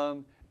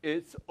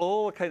 it's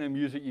all kind of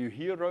music you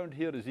hear around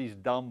here is these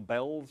damn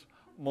bells,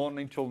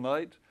 morning till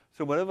night.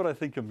 So whenever I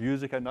think of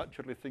music, I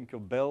naturally think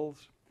of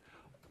bells.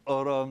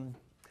 Or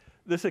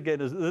this again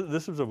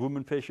this was a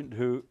woman patient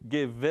who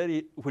gave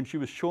when she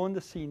was shown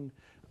the scene,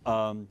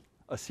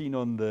 a scene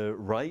on the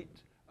right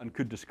and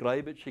could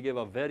describe it, she gave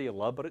a very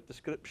elaborate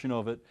description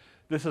of it.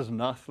 This is an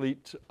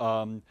athlete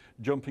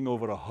jumping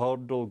over a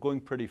hurdle,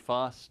 going pretty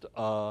fast,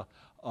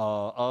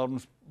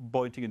 arms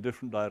pointing in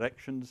different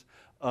directions.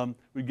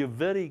 We give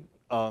very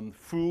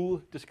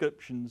full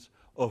descriptions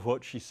of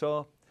what she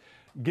saw.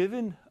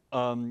 Given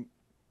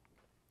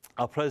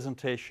a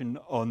presentation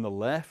on the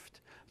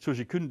left, so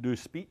she couldn't do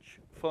speech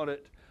for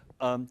it,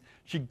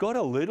 she got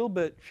a little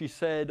bit, she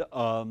said,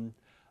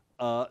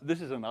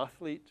 this is an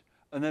athlete,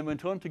 and then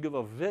went on to give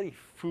a very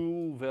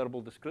full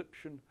verbal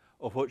description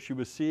of what she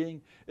was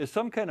seeing. It's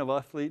some kind of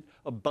athlete,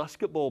 a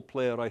basketball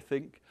player, I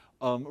think,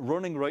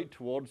 running right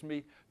towards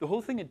me. The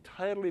whole thing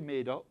entirely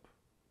made up,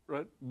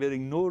 right,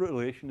 bearing no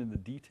relation in the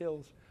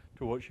details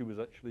to what she was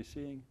actually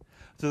seeing.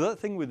 So that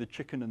thing with the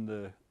chicken and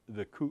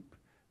the coop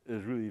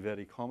is really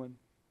very common.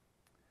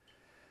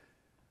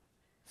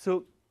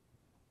 So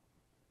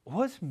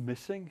what's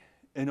missing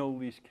in all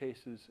these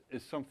cases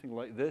is something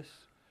like this.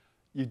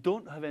 You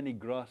don't have any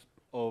grasp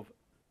of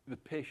the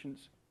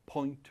patient's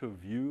point of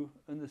view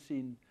in the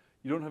scene.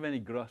 You don't have any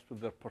grasp of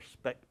their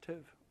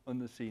perspective on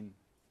the scene.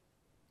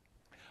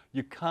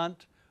 You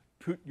can't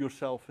put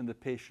yourself in the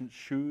patient's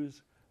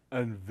shoes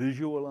and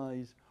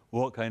visualize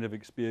what kind of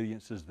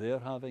experiences they're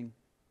having.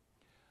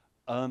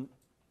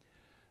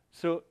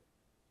 So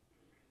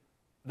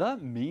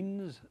that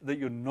means that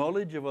your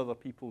knowledge of other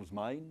people's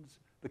minds,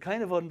 the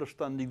kind of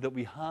understanding that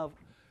we have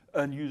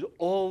and use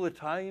all the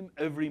time,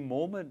 every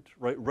moment,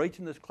 right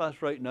in this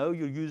class right now,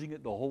 you're using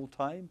it the whole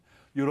time,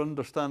 your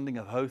understanding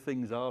of how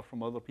things are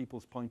from other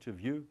people's point of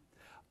view.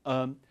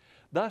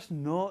 That's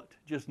not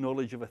just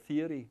knowledge of a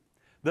theory.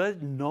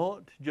 That's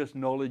not just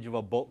knowledge of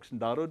a box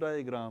and arrow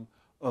diagram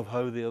of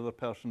how the other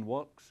person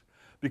works.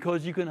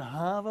 Because you can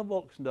have a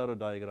box and arrow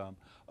diagram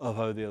of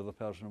how the other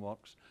person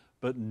works,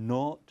 but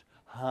not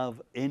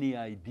have any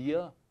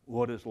idea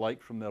what it's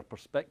like from their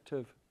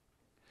perspective.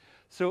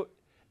 So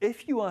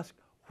if you ask,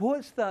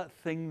 what's that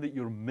thing that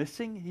you're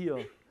missing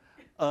here?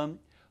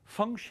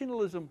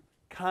 functionalism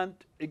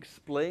can't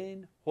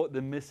explain what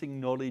the missing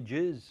knowledge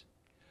is.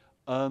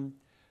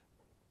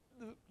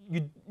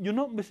 You're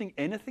not missing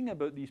anything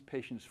about these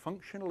patients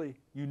functionally.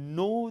 You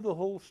know the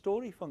whole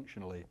story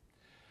functionally.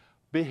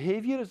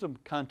 Behaviorism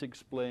can't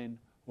explain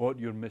what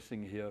you're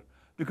missing here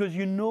because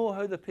you know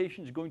how the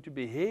patient's going to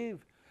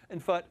behave. In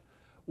fact,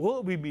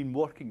 what we've been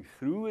working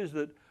through is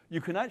that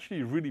you can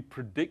actually really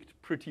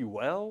predict pretty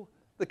well,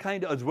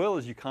 as well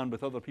as you can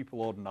with other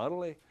people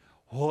ordinarily,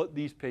 what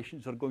these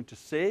patients are going to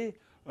say,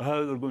 or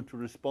how they're going to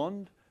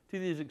respond to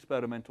these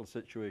experimental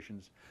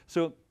situations.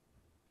 So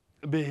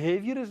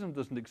behaviorism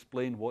doesn't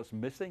explain what's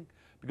missing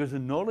because the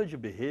knowledge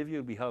of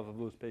behavior we have of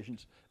those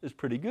patients is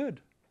pretty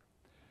good.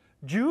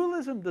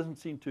 Dualism doesn't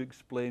seem to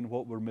explain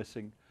what we're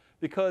missing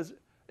because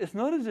it's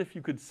not as if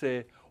you could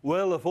say,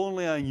 well, if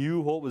only I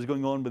knew what was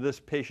going on with this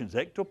patient's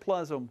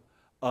ectoplasm,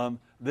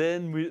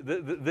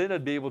 then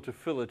I'd be able to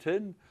fill it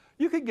in.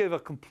 You could give a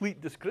complete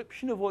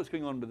description of what's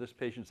going on with this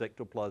patient's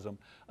ectoplasm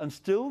and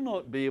still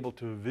not be able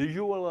to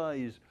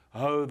visualize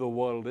how the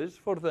world is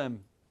for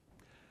them.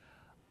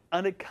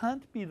 And it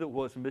can't be that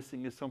what's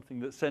missing is something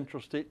that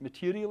central state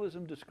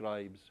materialism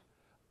describes,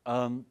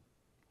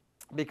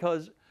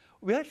 because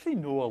we actually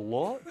know a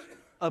lot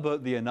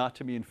about the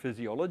anatomy and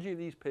physiology of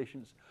these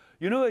patients.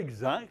 You know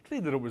exactly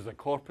that it was the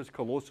corpus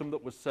callosum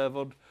that was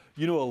severed.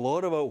 You know a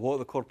lot about what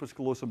the corpus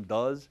callosum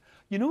does.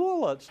 You know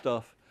all that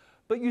stuff,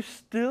 but you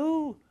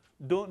still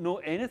don't know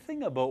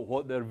anything about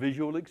what their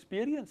visual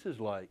experience is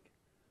like.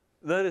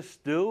 That is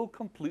still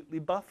completely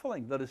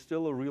baffling. That is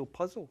still a real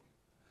puzzle.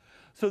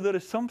 So there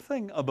is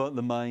something about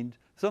the mind,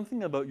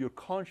 something about your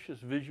conscious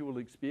visual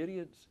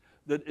experience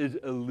that is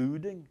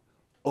eluding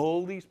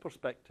all these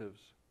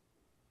perspectives.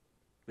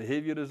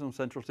 Behaviorism,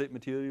 central state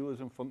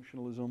materialism,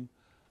 functionalism,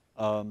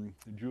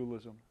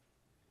 dualism.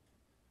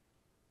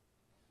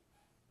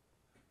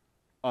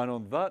 And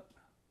on that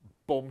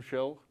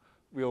bombshell,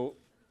 we'll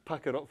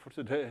pack it up for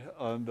today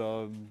and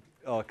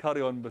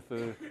carry on with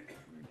the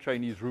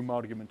Chinese room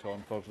argument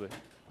on Thursday.